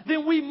Christ,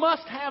 then we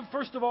must have,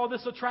 first of all,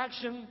 this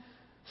attraction.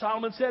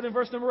 Solomon said in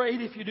verse number 8,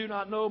 if you do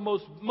not know,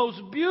 most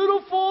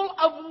beautiful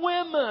of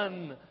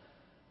women.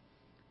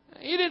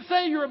 He didn't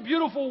say you're a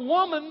beautiful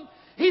woman.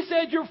 He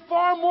said you're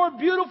far more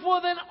beautiful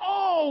than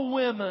all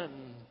women.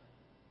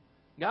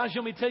 Guys,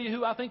 let me tell you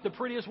who I think the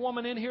prettiest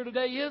woman in here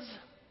today is.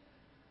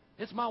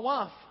 It's my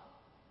wife.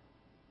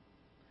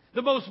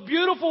 The most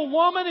beautiful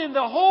woman in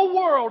the whole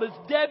world is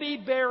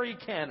Debbie Barry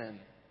Cannon.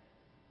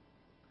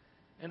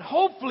 And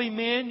hopefully,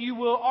 men, you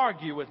will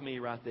argue with me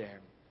right there.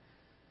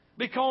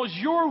 Because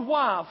your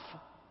wife,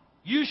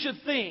 you should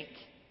think,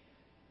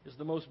 is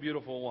the most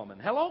beautiful woman.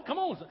 Hello? Come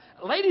on.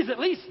 Ladies, at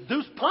least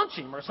punch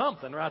him or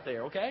something right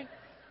there, okay?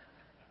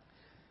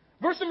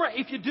 Verse number 8,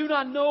 if you do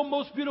not know,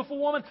 most beautiful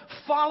woman,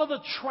 follow the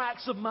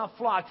tracks of my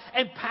flock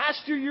and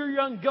pasture your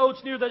young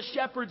goats near the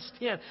shepherd's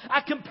tent.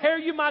 I compare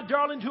you, my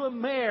darling, to a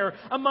mare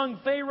among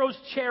Pharaoh's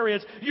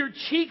chariots. Your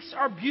cheeks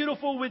are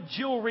beautiful with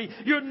jewelry,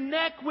 your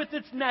neck with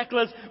its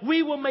necklace.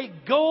 We will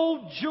make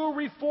gold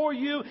jewelry for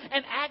you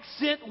and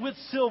accent with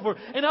silver.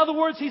 In other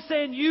words, he's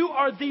saying you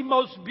are the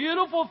most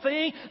beautiful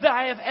thing that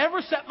I have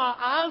ever set my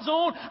eyes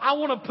on. I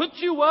want to put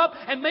you up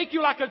and make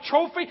you like a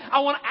trophy.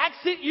 I want to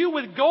accent you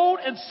with gold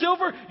and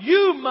silver.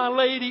 You, my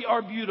lady,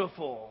 are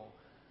beautiful.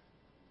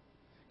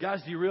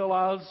 Guys, do you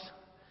realize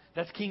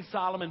that's King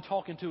Solomon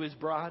talking to his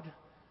bride?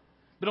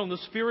 But on the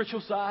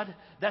spiritual side,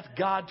 that's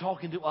God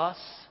talking to us.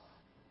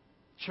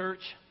 Church,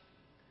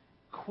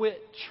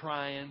 quit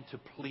trying to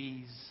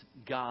please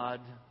God.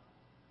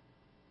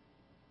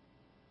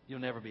 You'll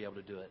never be able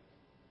to do it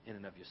in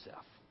and of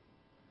yourself.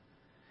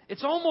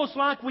 It's almost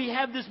like we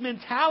have this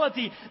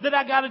mentality that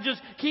I got to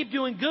just keep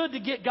doing good to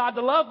get God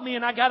to love me,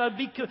 and I got to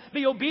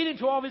be obedient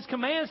to all of His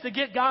commands to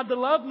get God to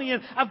love me,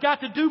 and I've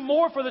got to do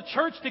more for the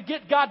church to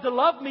get God to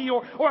love me,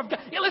 or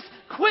let's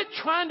quit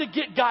trying to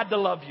get God to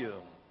love you.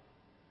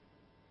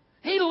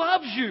 He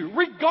loves you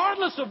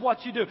regardless of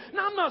what you do.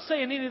 Now, I'm not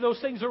saying any of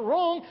those things are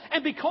wrong,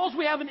 and because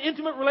we have an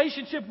intimate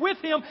relationship with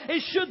Him,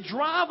 it should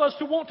drive us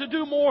to want to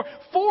do more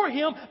for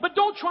Him, but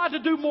don't try to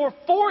do more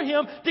for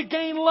Him to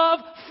gain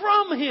love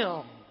from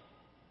Him.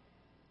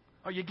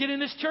 Are you getting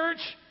this, church?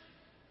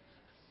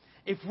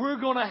 If we're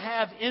going to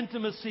have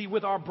intimacy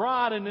with our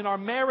bride and in our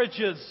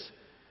marriages,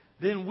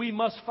 then we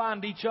must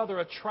find each other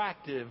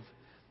attractive.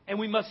 And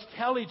we must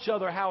tell each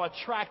other how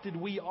attracted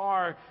we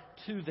are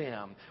to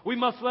them. We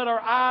must let our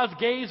eyes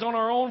gaze on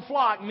our own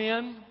flock,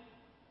 men.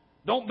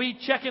 Don't be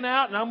checking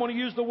out. And I'm going to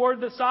use the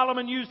word that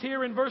Solomon used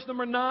here in verse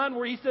number 9,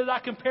 where he says, I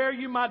compare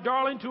you, my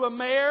darling, to a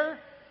mare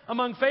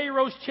among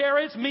Pharaoh's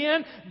chariots.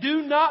 Men,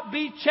 do not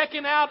be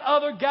checking out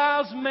other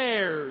guys'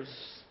 mares.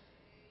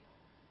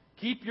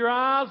 Keep your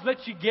eyes,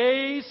 let your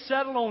gaze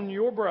settle on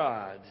your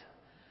bride.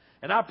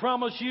 And I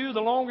promise you, the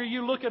longer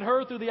you look at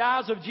her through the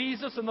eyes of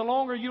Jesus, and the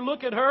longer you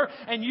look at her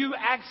and you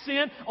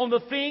accent on the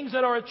things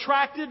that are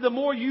attractive, the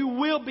more you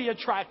will be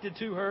attracted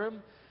to her.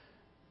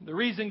 The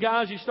reason,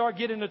 guys, you start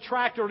getting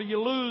attracted or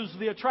you lose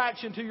the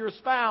attraction to your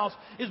spouse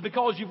is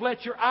because you've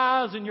let your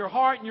eyes and your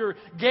heart and your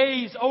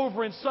gaze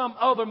over in some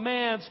other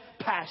man's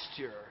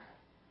pasture.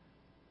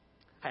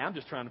 Hey, I'm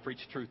just trying to preach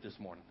the truth this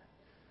morning.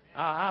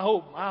 I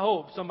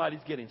hope somebody's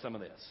getting some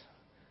of this.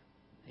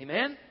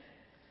 Amen?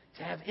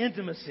 To have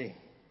intimacy.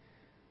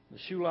 The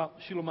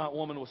Shulamite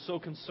woman was so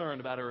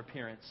concerned about her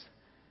appearance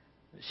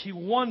that she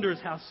wonders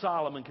how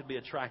Solomon could be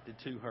attracted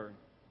to her.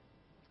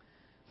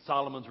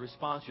 Solomon's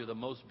response, you're the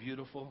most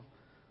beautiful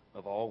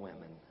of all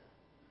women.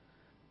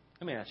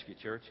 Let me ask you,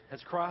 church,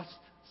 has Christ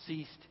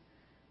ceased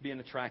being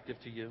attractive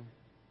to you?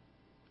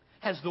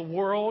 Has the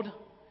world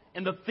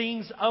and the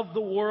things of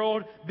the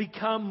world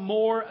become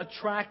more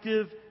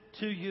attractive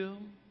to you?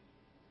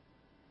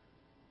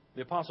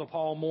 The Apostle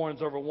Paul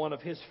mourns over one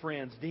of his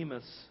friends,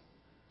 Demas,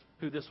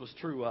 who this was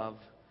true of.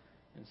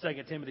 In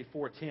 2 Timothy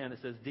 4:10, it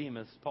says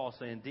Demas, Paul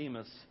saying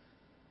Demas,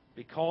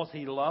 because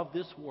he loved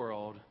this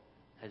world,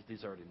 has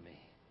deserted me.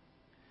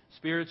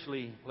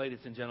 Spiritually, ladies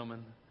and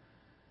gentlemen,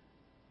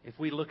 if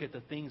we look at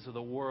the things of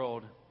the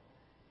world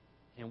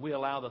and we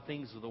allow the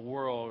things of the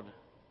world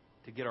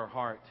to get our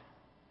heart,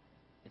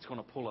 it's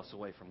going to pull us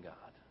away from God.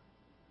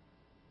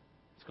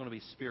 It's going to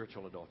be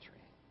spiritual adultery.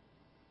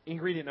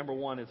 Ingredient number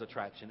 1 is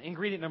attraction.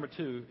 Ingredient number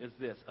 2 is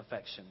this,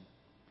 affection.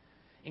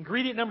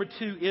 Ingredient number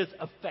 2 is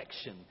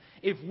affection.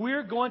 If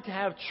we're going to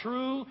have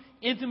true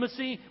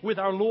intimacy with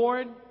our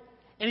Lord,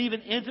 and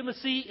even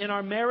intimacy in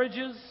our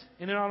marriages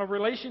and in our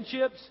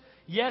relationships,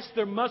 yes,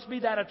 there must be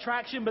that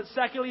attraction, but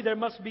secondly, there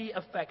must be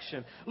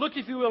affection. Look,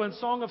 if you will, in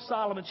Song of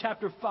Solomon,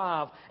 chapter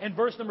 5, and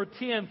verse number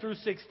 10 through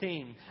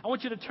 16. I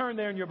want you to turn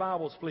there in your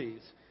Bibles,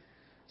 please.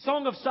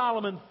 Song of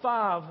Solomon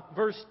 5,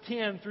 verse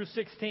 10 through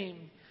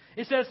 16.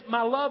 It says,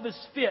 my love is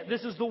fit.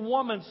 This is the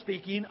woman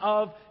speaking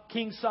of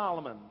King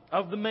Solomon,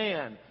 of the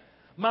man.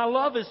 My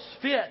love is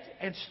fit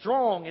and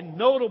strong and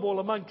notable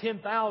among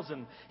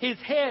 10,000. His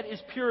head is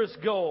purest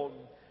gold.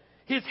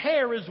 His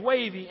hair is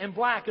wavy and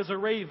black as a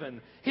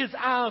raven. His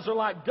eyes are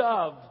like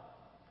dove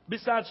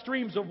beside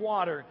streams of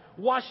water,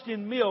 washed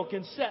in milk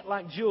and set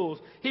like jewels.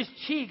 His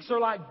cheeks are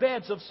like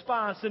beds of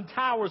spice and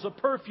towers of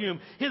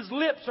perfume. His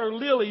lips are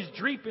lilies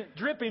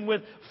dripping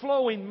with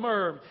flowing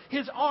myrrh.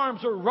 His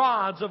arms are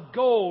rods of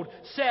gold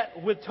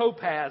set with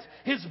topaz.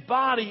 His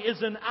body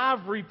is an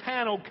ivory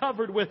panel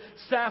covered with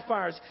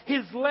sapphires.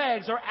 His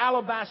legs are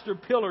alabaster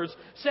pillars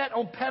set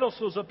on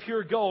pedestals of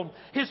pure gold.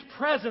 His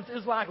presence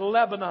is like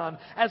Lebanon,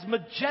 as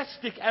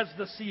majestic as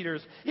the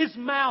cedars. His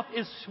mouth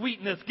is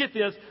sweetness. Get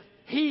this.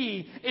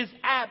 He is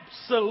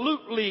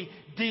absolutely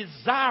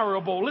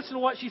desirable. Listen to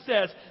what she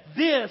says.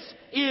 This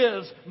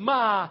is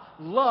my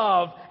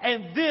love,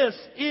 and this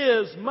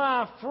is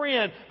my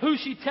friend. Who's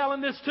she telling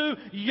this to?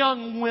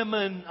 Young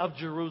women of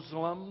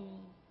Jerusalem.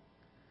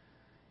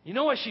 You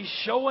know what she's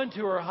showing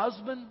to her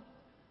husband?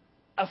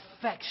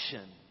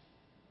 Affection.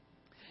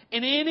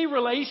 In any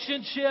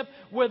relationship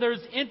where there's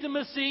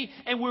intimacy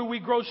and where we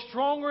grow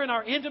stronger in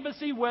our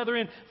intimacy, whether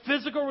in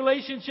physical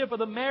relationship of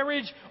the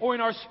marriage or in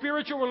our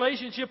spiritual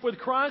relationship with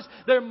Christ,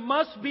 there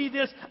must be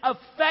this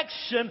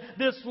affection,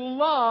 this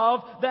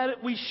love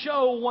that we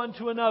show one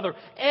to another.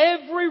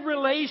 Every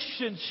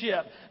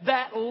relationship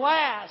that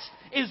lasts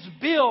is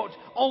built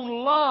on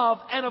love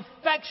and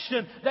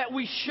affection that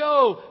we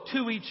show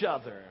to each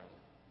other.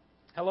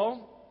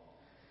 Hello?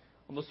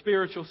 On the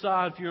spiritual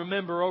side, if you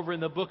remember over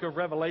in the book of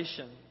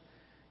Revelation,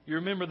 you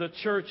remember the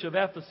church of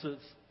Ephesus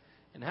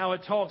and how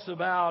it talks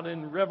about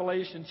in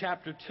Revelation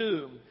chapter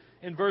 2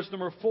 in verse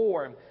number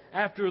 4,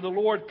 after the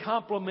Lord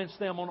compliments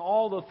them on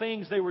all the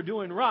things they were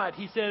doing right,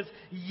 He says,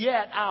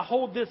 "Yet I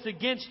hold this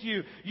against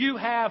you. You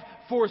have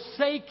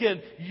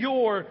forsaken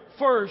your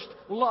first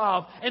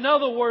love." In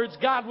other words,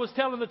 God was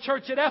telling the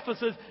church at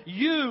Ephesus,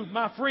 you,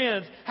 my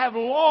friends, have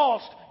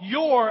lost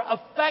your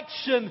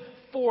affection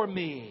for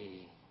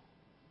me.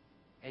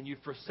 And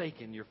you've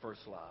forsaken your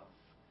first love.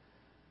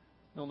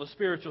 On the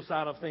spiritual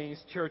side of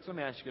things, church, let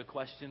me ask you a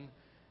question.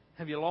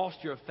 Have you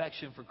lost your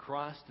affection for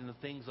Christ and the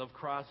things of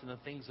Christ and the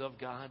things of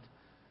God?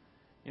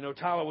 You know,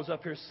 Tyler was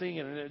up here singing,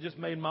 and it just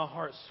made my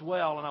heart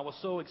swell, and I was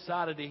so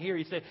excited to hear.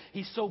 He said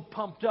he's so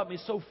pumped up,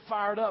 he's so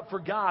fired up for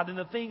God and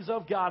the things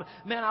of God.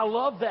 Man, I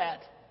love that.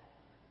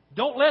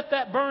 Don't let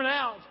that burn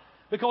out,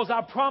 because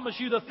I promise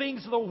you the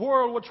things of the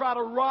world will try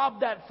to rob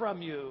that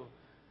from you.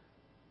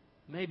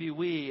 Maybe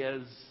we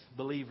as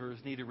believers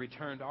need to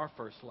return to our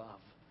first love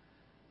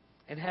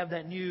and have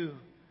that new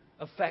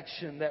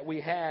affection that we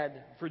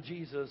had for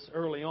Jesus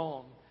early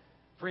on.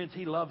 Friends,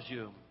 He loves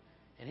you,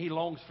 and He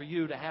longs for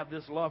you to have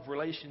this love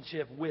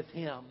relationship with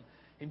Him.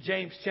 In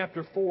James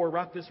chapter 4,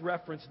 write this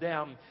reference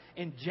down.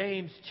 In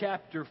James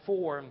chapter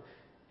 4,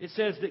 it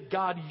says that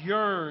God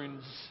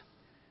yearns.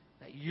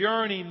 That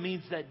yearning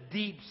means that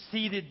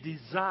deep-seated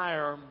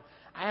desire.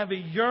 I have a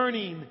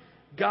yearning.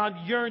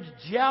 God yearns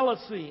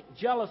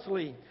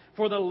jealously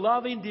for the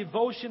loving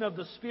devotion of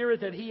the Spirit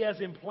that He has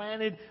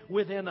implanted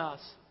within us.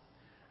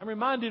 I'm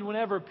reminded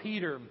whenever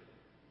Peter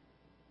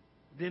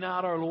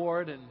denied our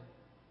Lord and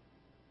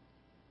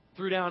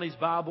threw down his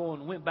Bible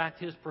and went back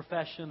to his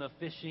profession of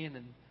fishing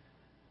and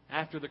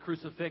after the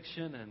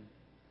crucifixion. And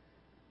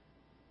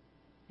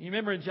you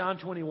remember in John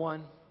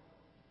 21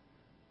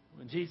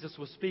 when Jesus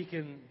was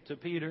speaking to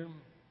Peter,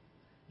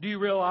 do you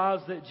realize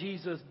that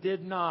Jesus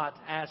did not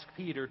ask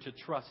Peter to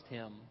trust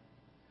Him?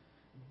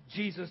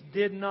 Jesus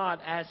did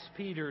not ask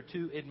Peter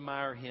to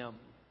admire Him.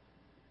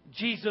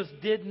 Jesus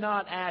did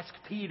not ask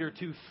Peter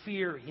to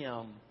fear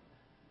Him.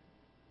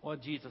 What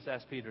did Jesus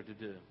ask Peter to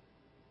do?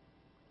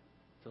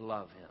 To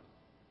love Him.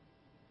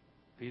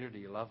 Peter, do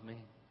you love me?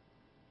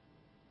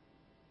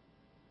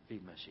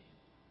 Feed my sheep.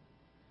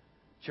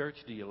 Church,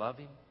 do you love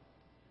Him?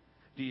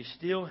 Do you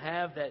still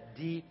have that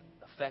deep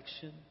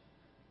affection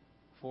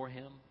for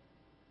Him?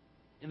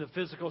 In the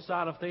physical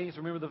side of things,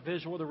 remember the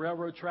visual, the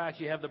railroad tracks,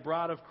 you have the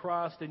bride of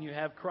Christ and you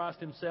have Christ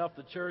Himself,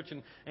 the church,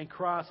 and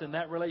Christ and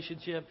that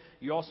relationship.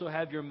 You also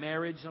have your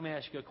marriage. Let me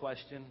ask you a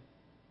question.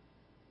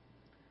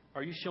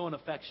 Are you showing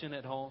affection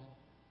at home?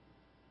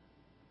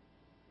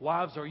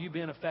 Wives, are you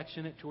being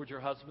affectionate towards your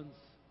husbands?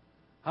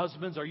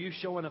 Husbands, are you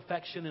showing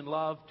affection and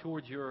love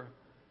towards your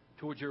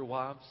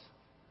wives?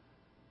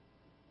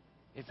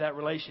 If that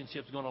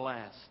relationship's going to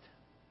last,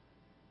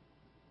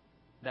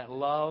 that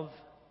love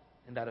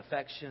and that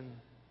affection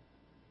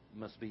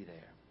must be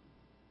there.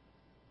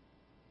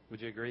 Would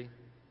you agree?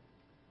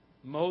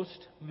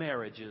 Most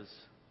marriages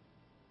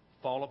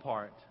fall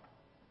apart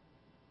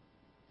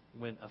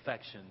when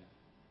affection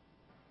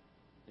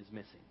is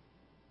missing.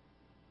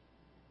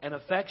 And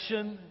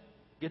affection,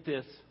 get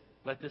this,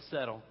 let this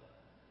settle.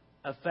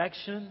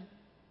 Affection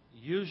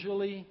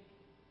usually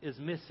is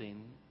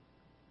missing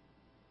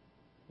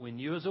when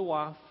you as a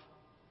wife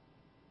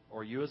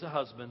or you as a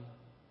husband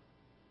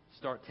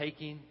start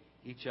taking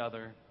each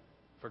other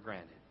for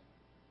granted.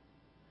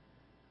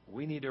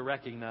 We need to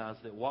recognize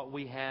that what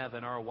we have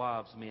in our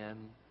wives, men,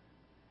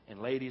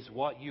 and ladies,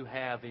 what you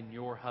have in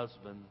your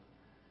husband,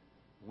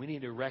 we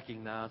need to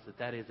recognize that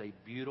that is a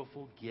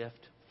beautiful gift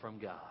from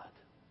God.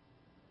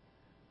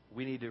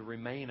 We need to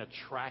remain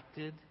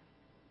attracted,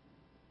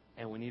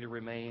 and we need to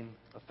remain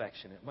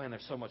affectionate. Man,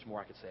 there's so much more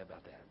I could say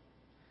about that.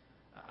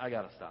 I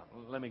got to stop.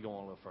 Let me go on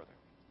a little further.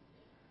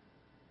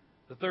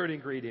 The third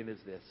ingredient is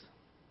this: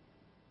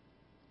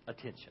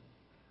 attention.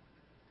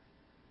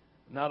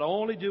 Not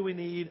only do we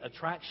need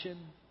attraction,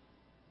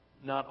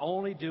 not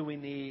only do we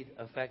need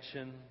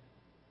affection,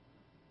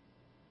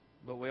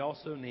 but we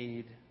also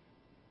need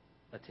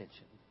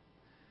attention.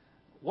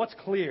 What's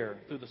clear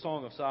through the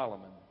Song of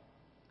Solomon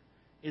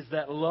is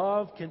that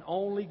love can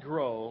only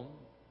grow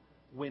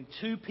when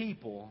two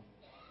people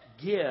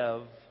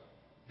give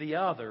the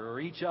other or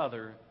each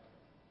other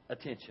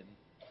attention.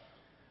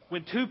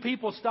 When two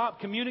people stop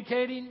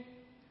communicating,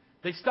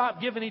 they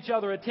stop giving each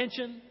other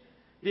attention,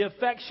 the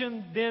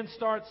affection then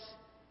starts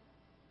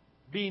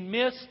being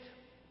missed,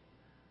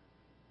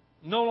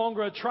 no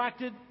longer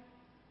attracted,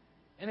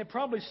 and it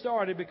probably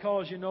started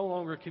because you no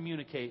longer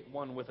communicate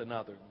one with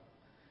another.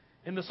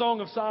 In the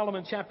Song of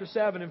Solomon, chapter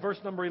 7, in verse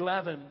number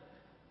 11,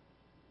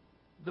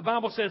 the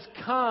Bible says,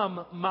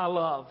 "Come, my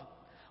love,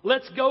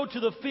 let's go to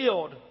the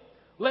field.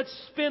 Let's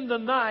spend the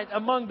night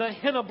among the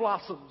henna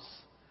blossoms."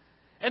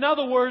 In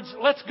other words,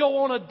 let's go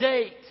on a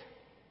date.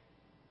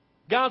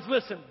 Guys,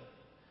 listen.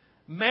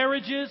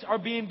 Marriages are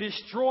being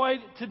destroyed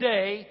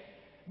today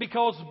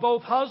because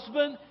both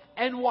husband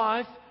and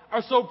wife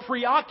are so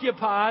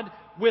preoccupied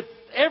with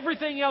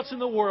everything else in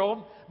the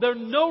world, they're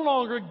no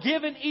longer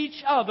giving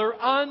each other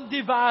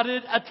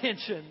undivided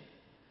attention.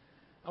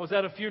 I was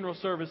at a funeral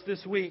service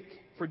this week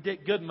for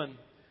Dick Goodman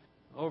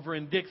over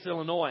in Dix,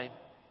 Illinois.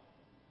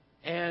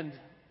 And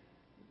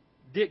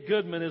Dick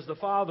Goodman is the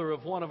father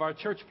of one of our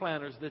church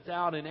planters that's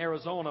out in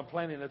Arizona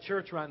planting a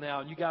church right now.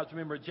 And you guys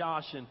remember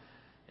Josh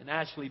and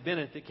Ashley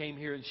Bennett that came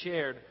here and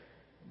shared.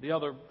 The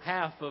other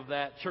half of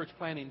that church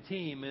planting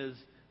team is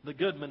the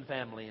Goodman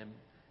family.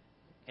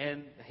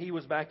 And he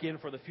was back in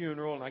for the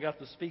funeral, and I got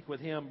to speak with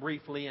him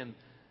briefly.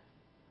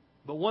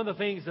 But one of the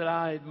things that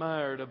I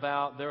admired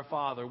about their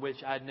father,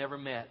 which I'd never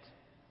met,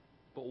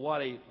 but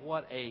what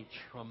a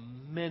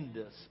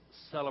tremendous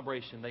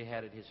celebration they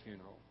had at his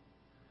funeral.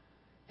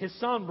 His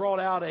son brought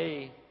out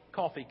a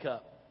coffee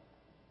cup,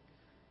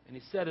 and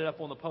he set it up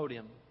on the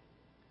podium.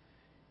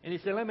 And he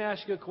said, "Let me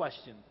ask you a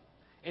question."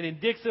 And in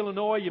Dix,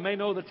 Illinois, you may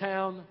know the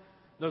town,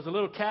 there's a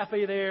little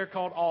cafe there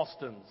called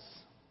Austin's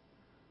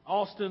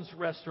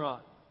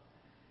Restaurant.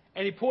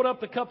 And he poured up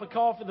the cup of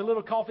coffee, the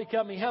little coffee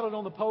cup, and he held it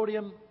on the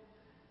podium.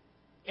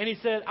 And he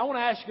said, "I want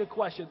to ask you a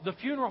question." The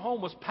funeral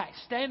home was packed,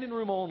 standing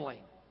room only.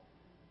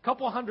 A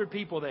couple hundred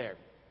people there.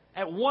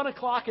 At 1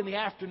 o'clock in the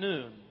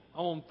afternoon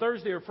on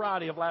Thursday or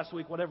Friday of last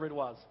week, whatever it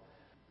was.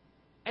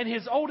 And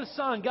his oldest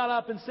son got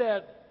up and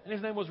said, and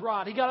his name was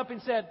Rod, he got up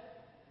and said,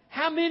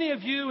 "How many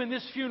of you in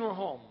this funeral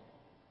home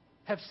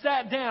have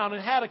sat down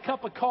and had a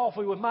cup of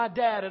coffee with my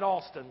dad at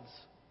Austin's?"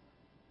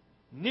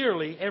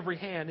 Nearly every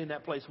hand in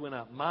that place went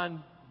up.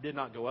 Mine did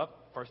not go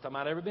up. First time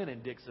I'd ever been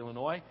in Dix,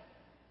 Illinois.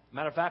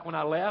 Matter of fact, when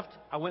I left,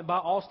 I went by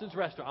Austin's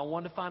Restaurant. I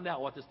wanted to find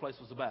out what this place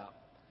was about.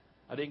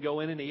 I didn't go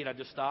in and eat. I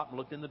just stopped and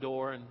looked in the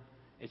door, and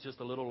it's just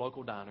a little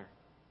local diner.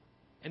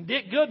 And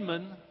Dick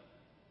Goodman,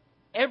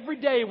 every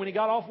day when he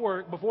got off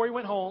work, before he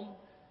went home,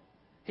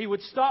 he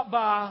would stop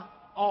by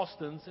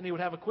Austin's and he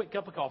would have a quick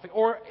cup of coffee.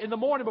 Or in the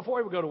morning before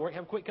he would go to work,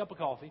 have a quick cup of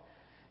coffee.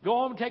 Go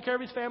home and take care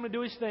of his family,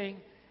 do his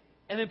thing.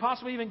 And then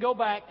possibly even go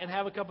back and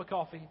have a cup of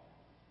coffee.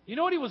 You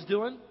know what he was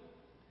doing?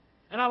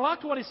 And I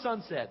liked what his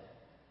son said.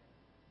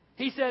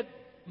 He said,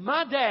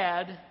 "My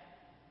dad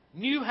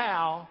knew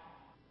how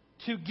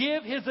to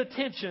give his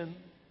attention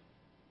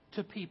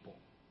to people.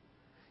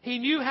 He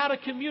knew how to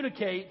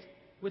communicate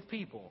with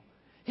people.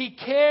 He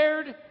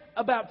cared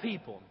about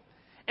people.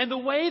 And the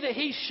way that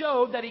he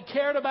showed that he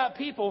cared about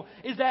people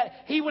is that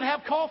he would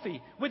have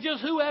coffee with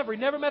just whoever. He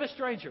never met a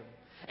stranger.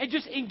 And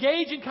just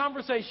engage in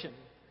conversation."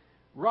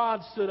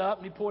 Rod stood up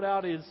and he pulled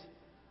out his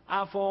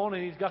iPhone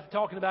and he's got to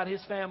talking about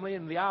his family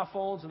and the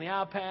iPhones and the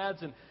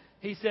iPads. And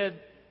he said,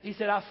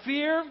 "I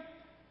fear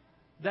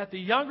that the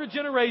younger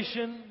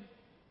generation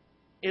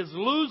is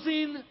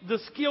losing the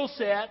skill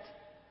set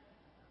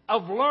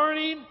of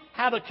learning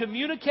how to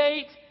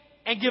communicate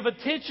and give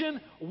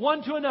attention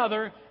one to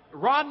another."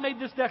 Rod made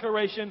this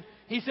declaration.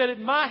 He said, "At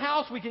my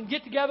house, we can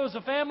get together as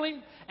a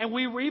family," and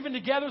we were even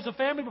together as a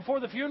family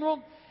before the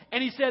funeral.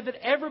 And he said that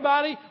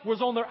everybody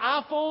was on their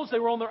iPhones, they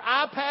were on their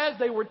iPads,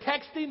 they were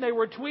texting, they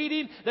were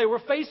tweeting, they were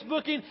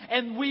Facebooking,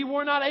 and we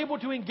were not able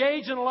to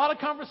engage in a lot of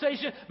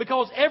conversation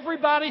because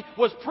everybody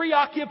was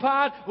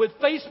preoccupied with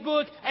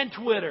Facebook and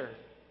Twitter.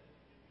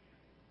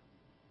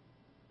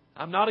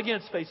 I'm not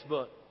against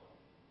Facebook.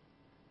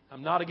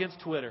 I'm not against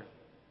Twitter.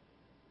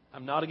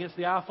 I'm not against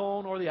the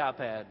iPhone or the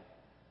iPad.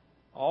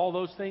 All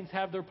those things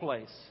have their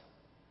place.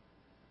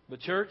 But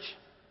church,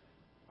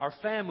 our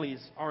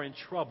families are in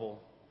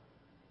trouble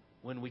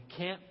when we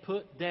can't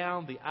put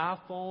down the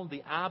iPhone,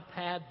 the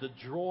iPad, the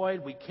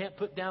Droid. We can't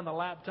put down the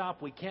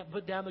laptop. We can't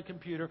put down the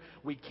computer.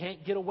 We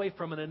can't get away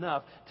from it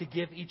enough to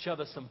give each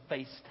other some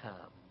face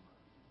time.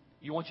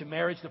 You want your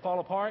marriage to fall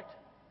apart?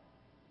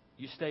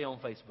 You stay on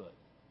Facebook.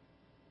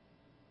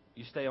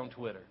 You stay on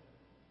Twitter.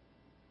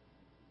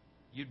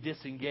 You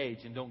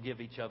disengage and don't give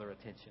each other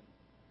attention.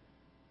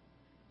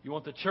 You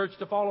want the church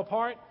to fall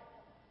apart?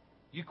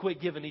 You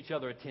quit giving each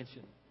other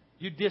attention.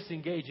 You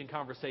disengage in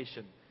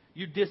conversation.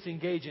 You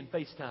disengage in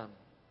FaceTime.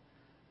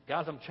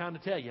 Guys, I'm trying to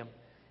tell you,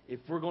 if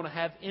we're going to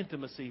have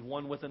intimacy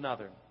one with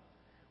another,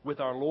 with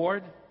our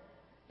Lord,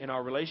 in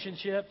our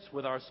relationships,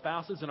 with our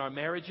spouses, in our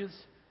marriages,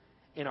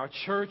 in our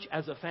church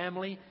as a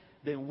family,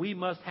 then we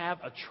must have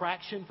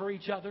attraction for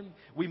each other.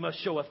 We must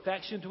show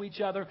affection to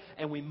each other,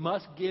 and we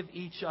must give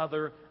each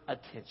other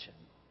attention.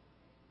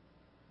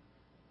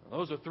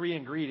 Those are 3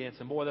 ingredients,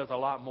 and boy, there's a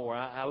lot more.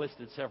 I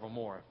listed several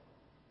more,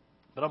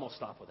 but I'm going to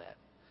stop with that.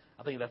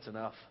 I think that's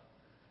enough.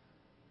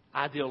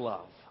 Ideal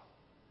love.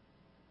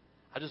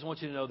 I just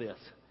want you to know this.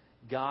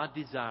 God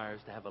desires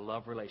to have a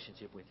love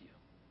relationship with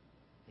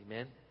you.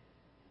 Amen?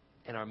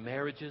 In our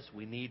marriages,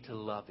 we need to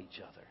love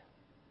each other.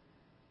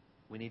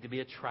 We need to be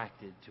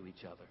attracted to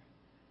each other.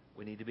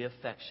 We need to be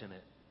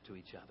affectionate to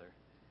each other.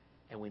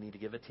 And we need to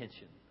give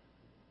attention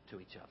to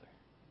each other.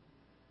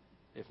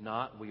 If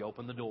not, we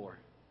open the door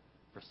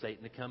for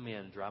Satan to come in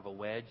and drive a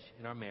wedge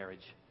in our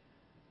marriage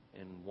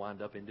and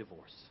wind up in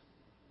divorce.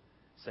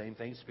 Same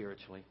thing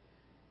spiritually.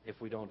 If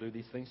we don't do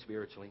these things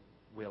spiritually,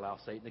 we allow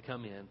Satan to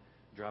come in,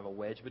 drive a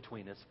wedge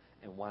between us,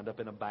 and wind up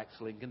in a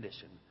backslidden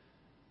condition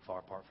far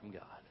apart from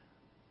God.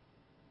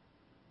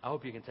 I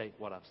hope you can take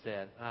what I've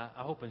said. I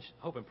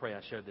hope and pray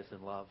I shared this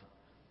in love.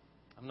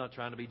 I'm not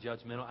trying to be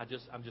judgmental.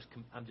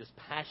 I'm just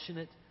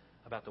passionate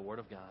about the Word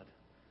of God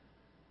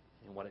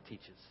and what it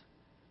teaches.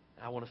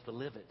 I want us to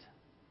live it.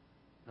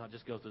 not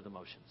just go through the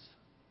motions,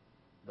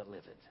 but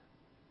live it.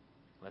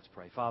 Let's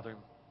pray. Father,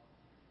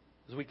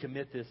 as we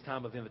commit this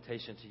time of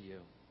invitation to you,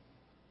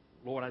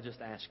 Lord, I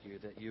just ask you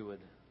that you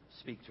would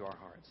speak to our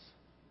hearts.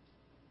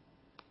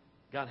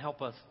 God,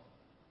 help us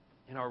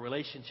in our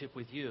relationship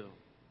with you.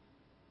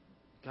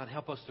 God,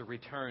 help us to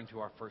return to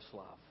our first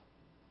love.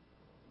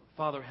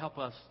 Father, help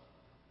us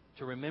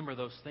to remember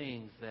those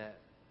things that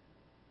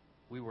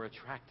we were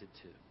attracted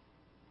to.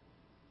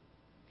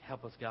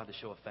 Help us, God, to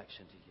show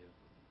affection to you.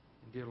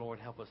 And dear Lord,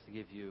 help us to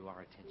give you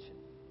our attention.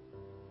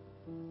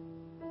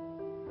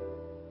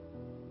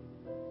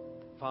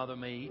 Father,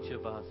 may each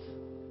of us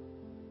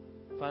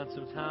find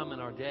some time in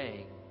our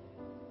day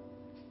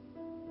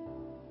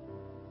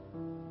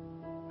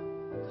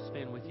to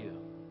spend with you.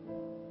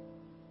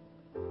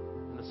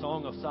 In the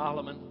Song of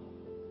Solomon,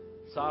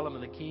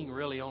 Solomon the king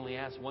really only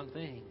asked one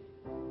thing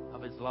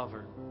of his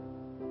lover,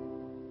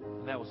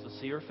 and that was to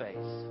see her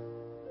face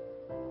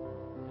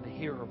and to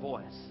hear her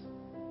voice.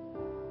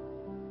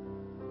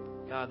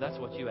 God, that's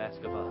what you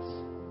ask of us.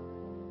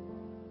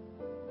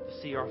 To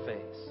see our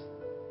face,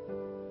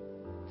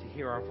 to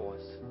hear our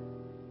voice,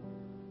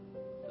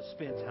 to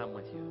spend time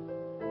with you.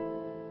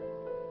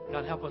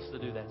 God, help us to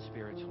do that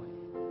spiritually.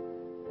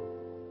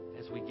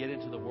 As we get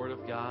into the Word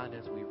of God,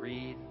 as we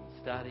read and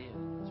study,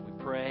 and as we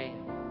pray,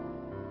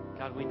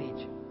 God, we need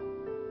you.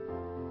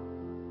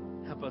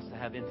 Help us to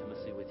have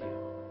intimacy with you.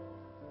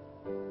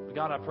 But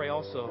God, I pray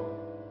also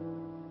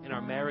in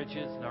our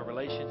marriages and our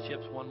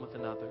relationships one with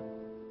another.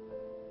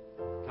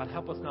 God,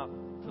 help us not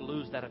to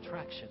lose that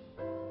attraction.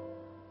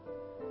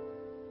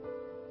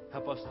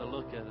 Help us to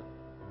look at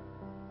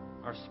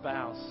our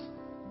spouse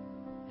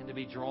and to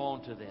be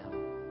drawn to them.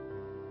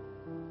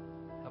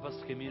 Help us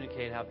to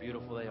communicate how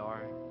beautiful they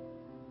are.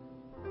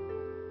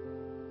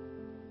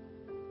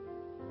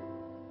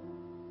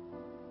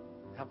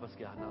 Help us,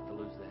 God, not to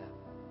lose that.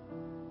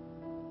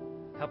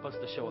 Help us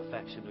to show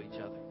affection to each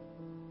other.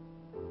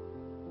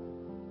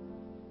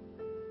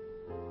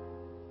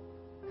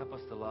 Help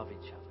us to love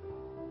each other.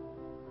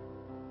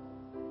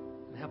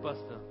 And help us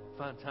to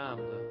find time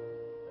to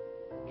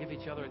give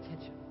each other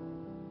attention.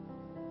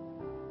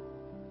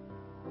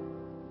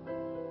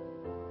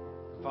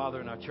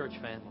 Father, in our church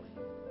family,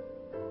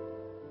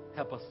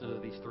 help us to do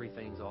these three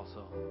things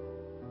also.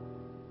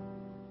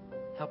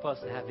 Help us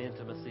to have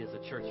intimacy as a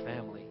church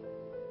family.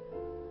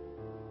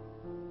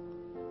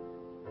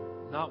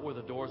 Not where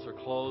the doors are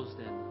closed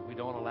and we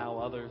don't allow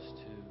others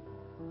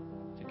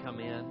to come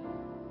in.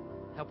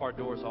 Help our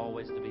doors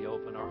always to be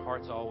open, our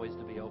hearts always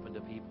to be open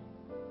to people.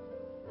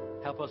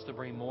 Help us to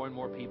bring more and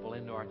more people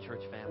into our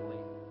church family.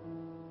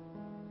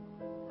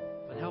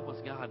 But help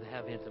us, God, to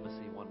have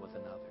intimacy one with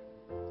another.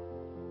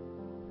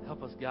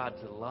 Help us, God,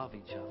 to love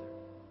each other.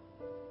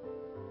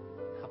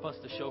 Help us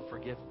to show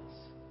forgiveness.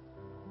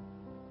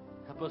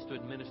 Help us to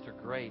administer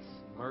grace,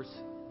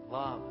 mercy,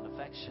 love, and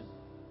affection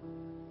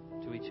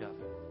to each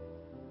other.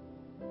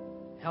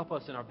 Help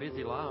us in our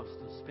busy lives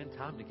to spend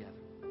time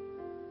together.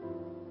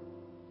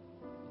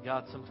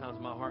 God, sometimes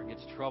my heart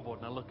gets troubled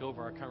and I look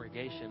over our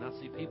congregation and I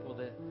see people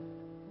that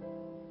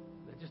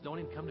just don't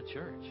even come to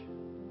church.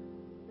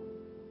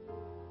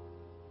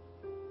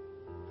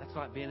 That's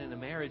like being in a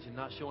marriage and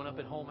not showing up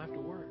at home after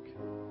work.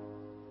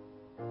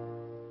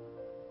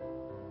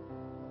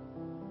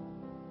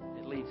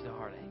 It leads to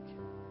heartache.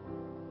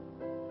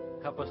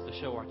 Help us to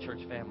show our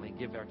church family and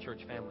give our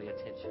church family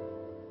attention.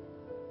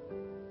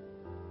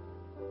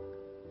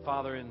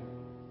 Father, in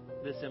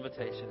this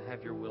invitation,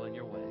 have your will and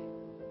your way.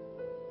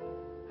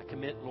 I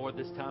commit, Lord,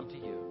 this time to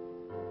you.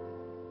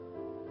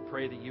 I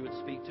pray that you would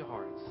speak to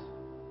hearts.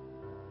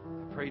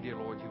 I pray, dear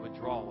Lord, you would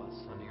draw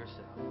us unto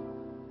yourself.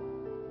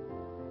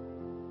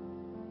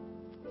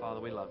 Father,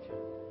 we love you.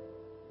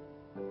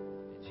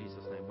 In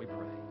Jesus' name we pray.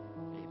 Amen.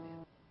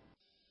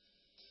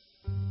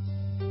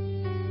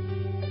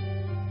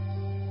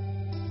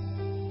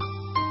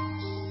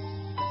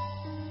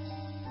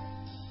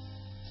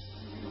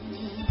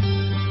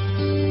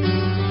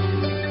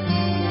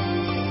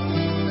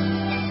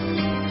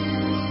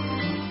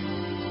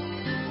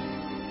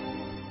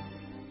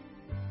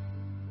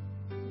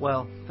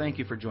 Well, thank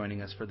you for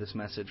joining us for this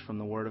message from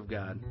the Word of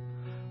God.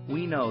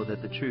 We know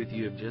that the truth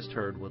you have just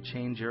heard will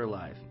change your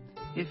life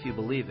if you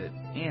believe it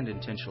and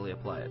intentionally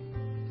apply it.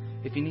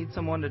 If you need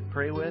someone to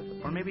pray with,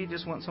 or maybe you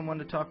just want someone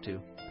to talk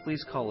to,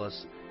 please call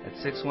us at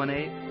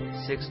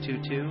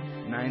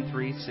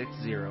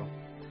 618-622-9360.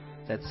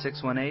 That's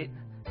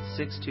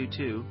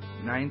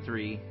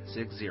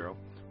 618-622-9360.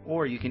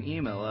 Or you can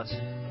email us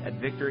at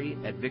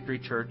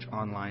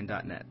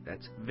victory@victorychurchonline.net.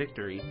 That's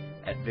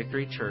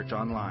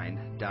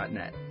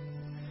victory@victorychurchonline.net.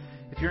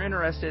 If you're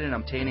interested in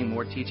obtaining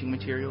more teaching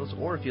materials,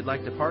 or if you'd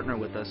like to partner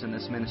with us in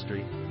this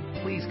ministry,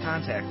 please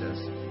contact us.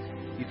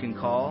 You can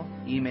call,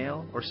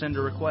 email, or send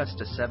a request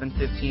to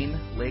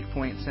 715 Lake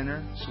Point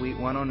Center, Suite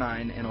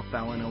 109 in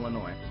O'Fallon,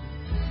 Illinois.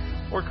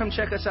 Or come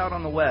check us out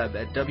on the web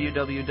at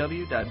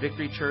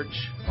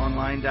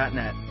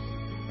www.victorychurchonline.net.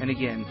 And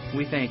again,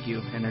 we thank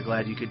you and are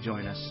glad you could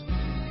join us.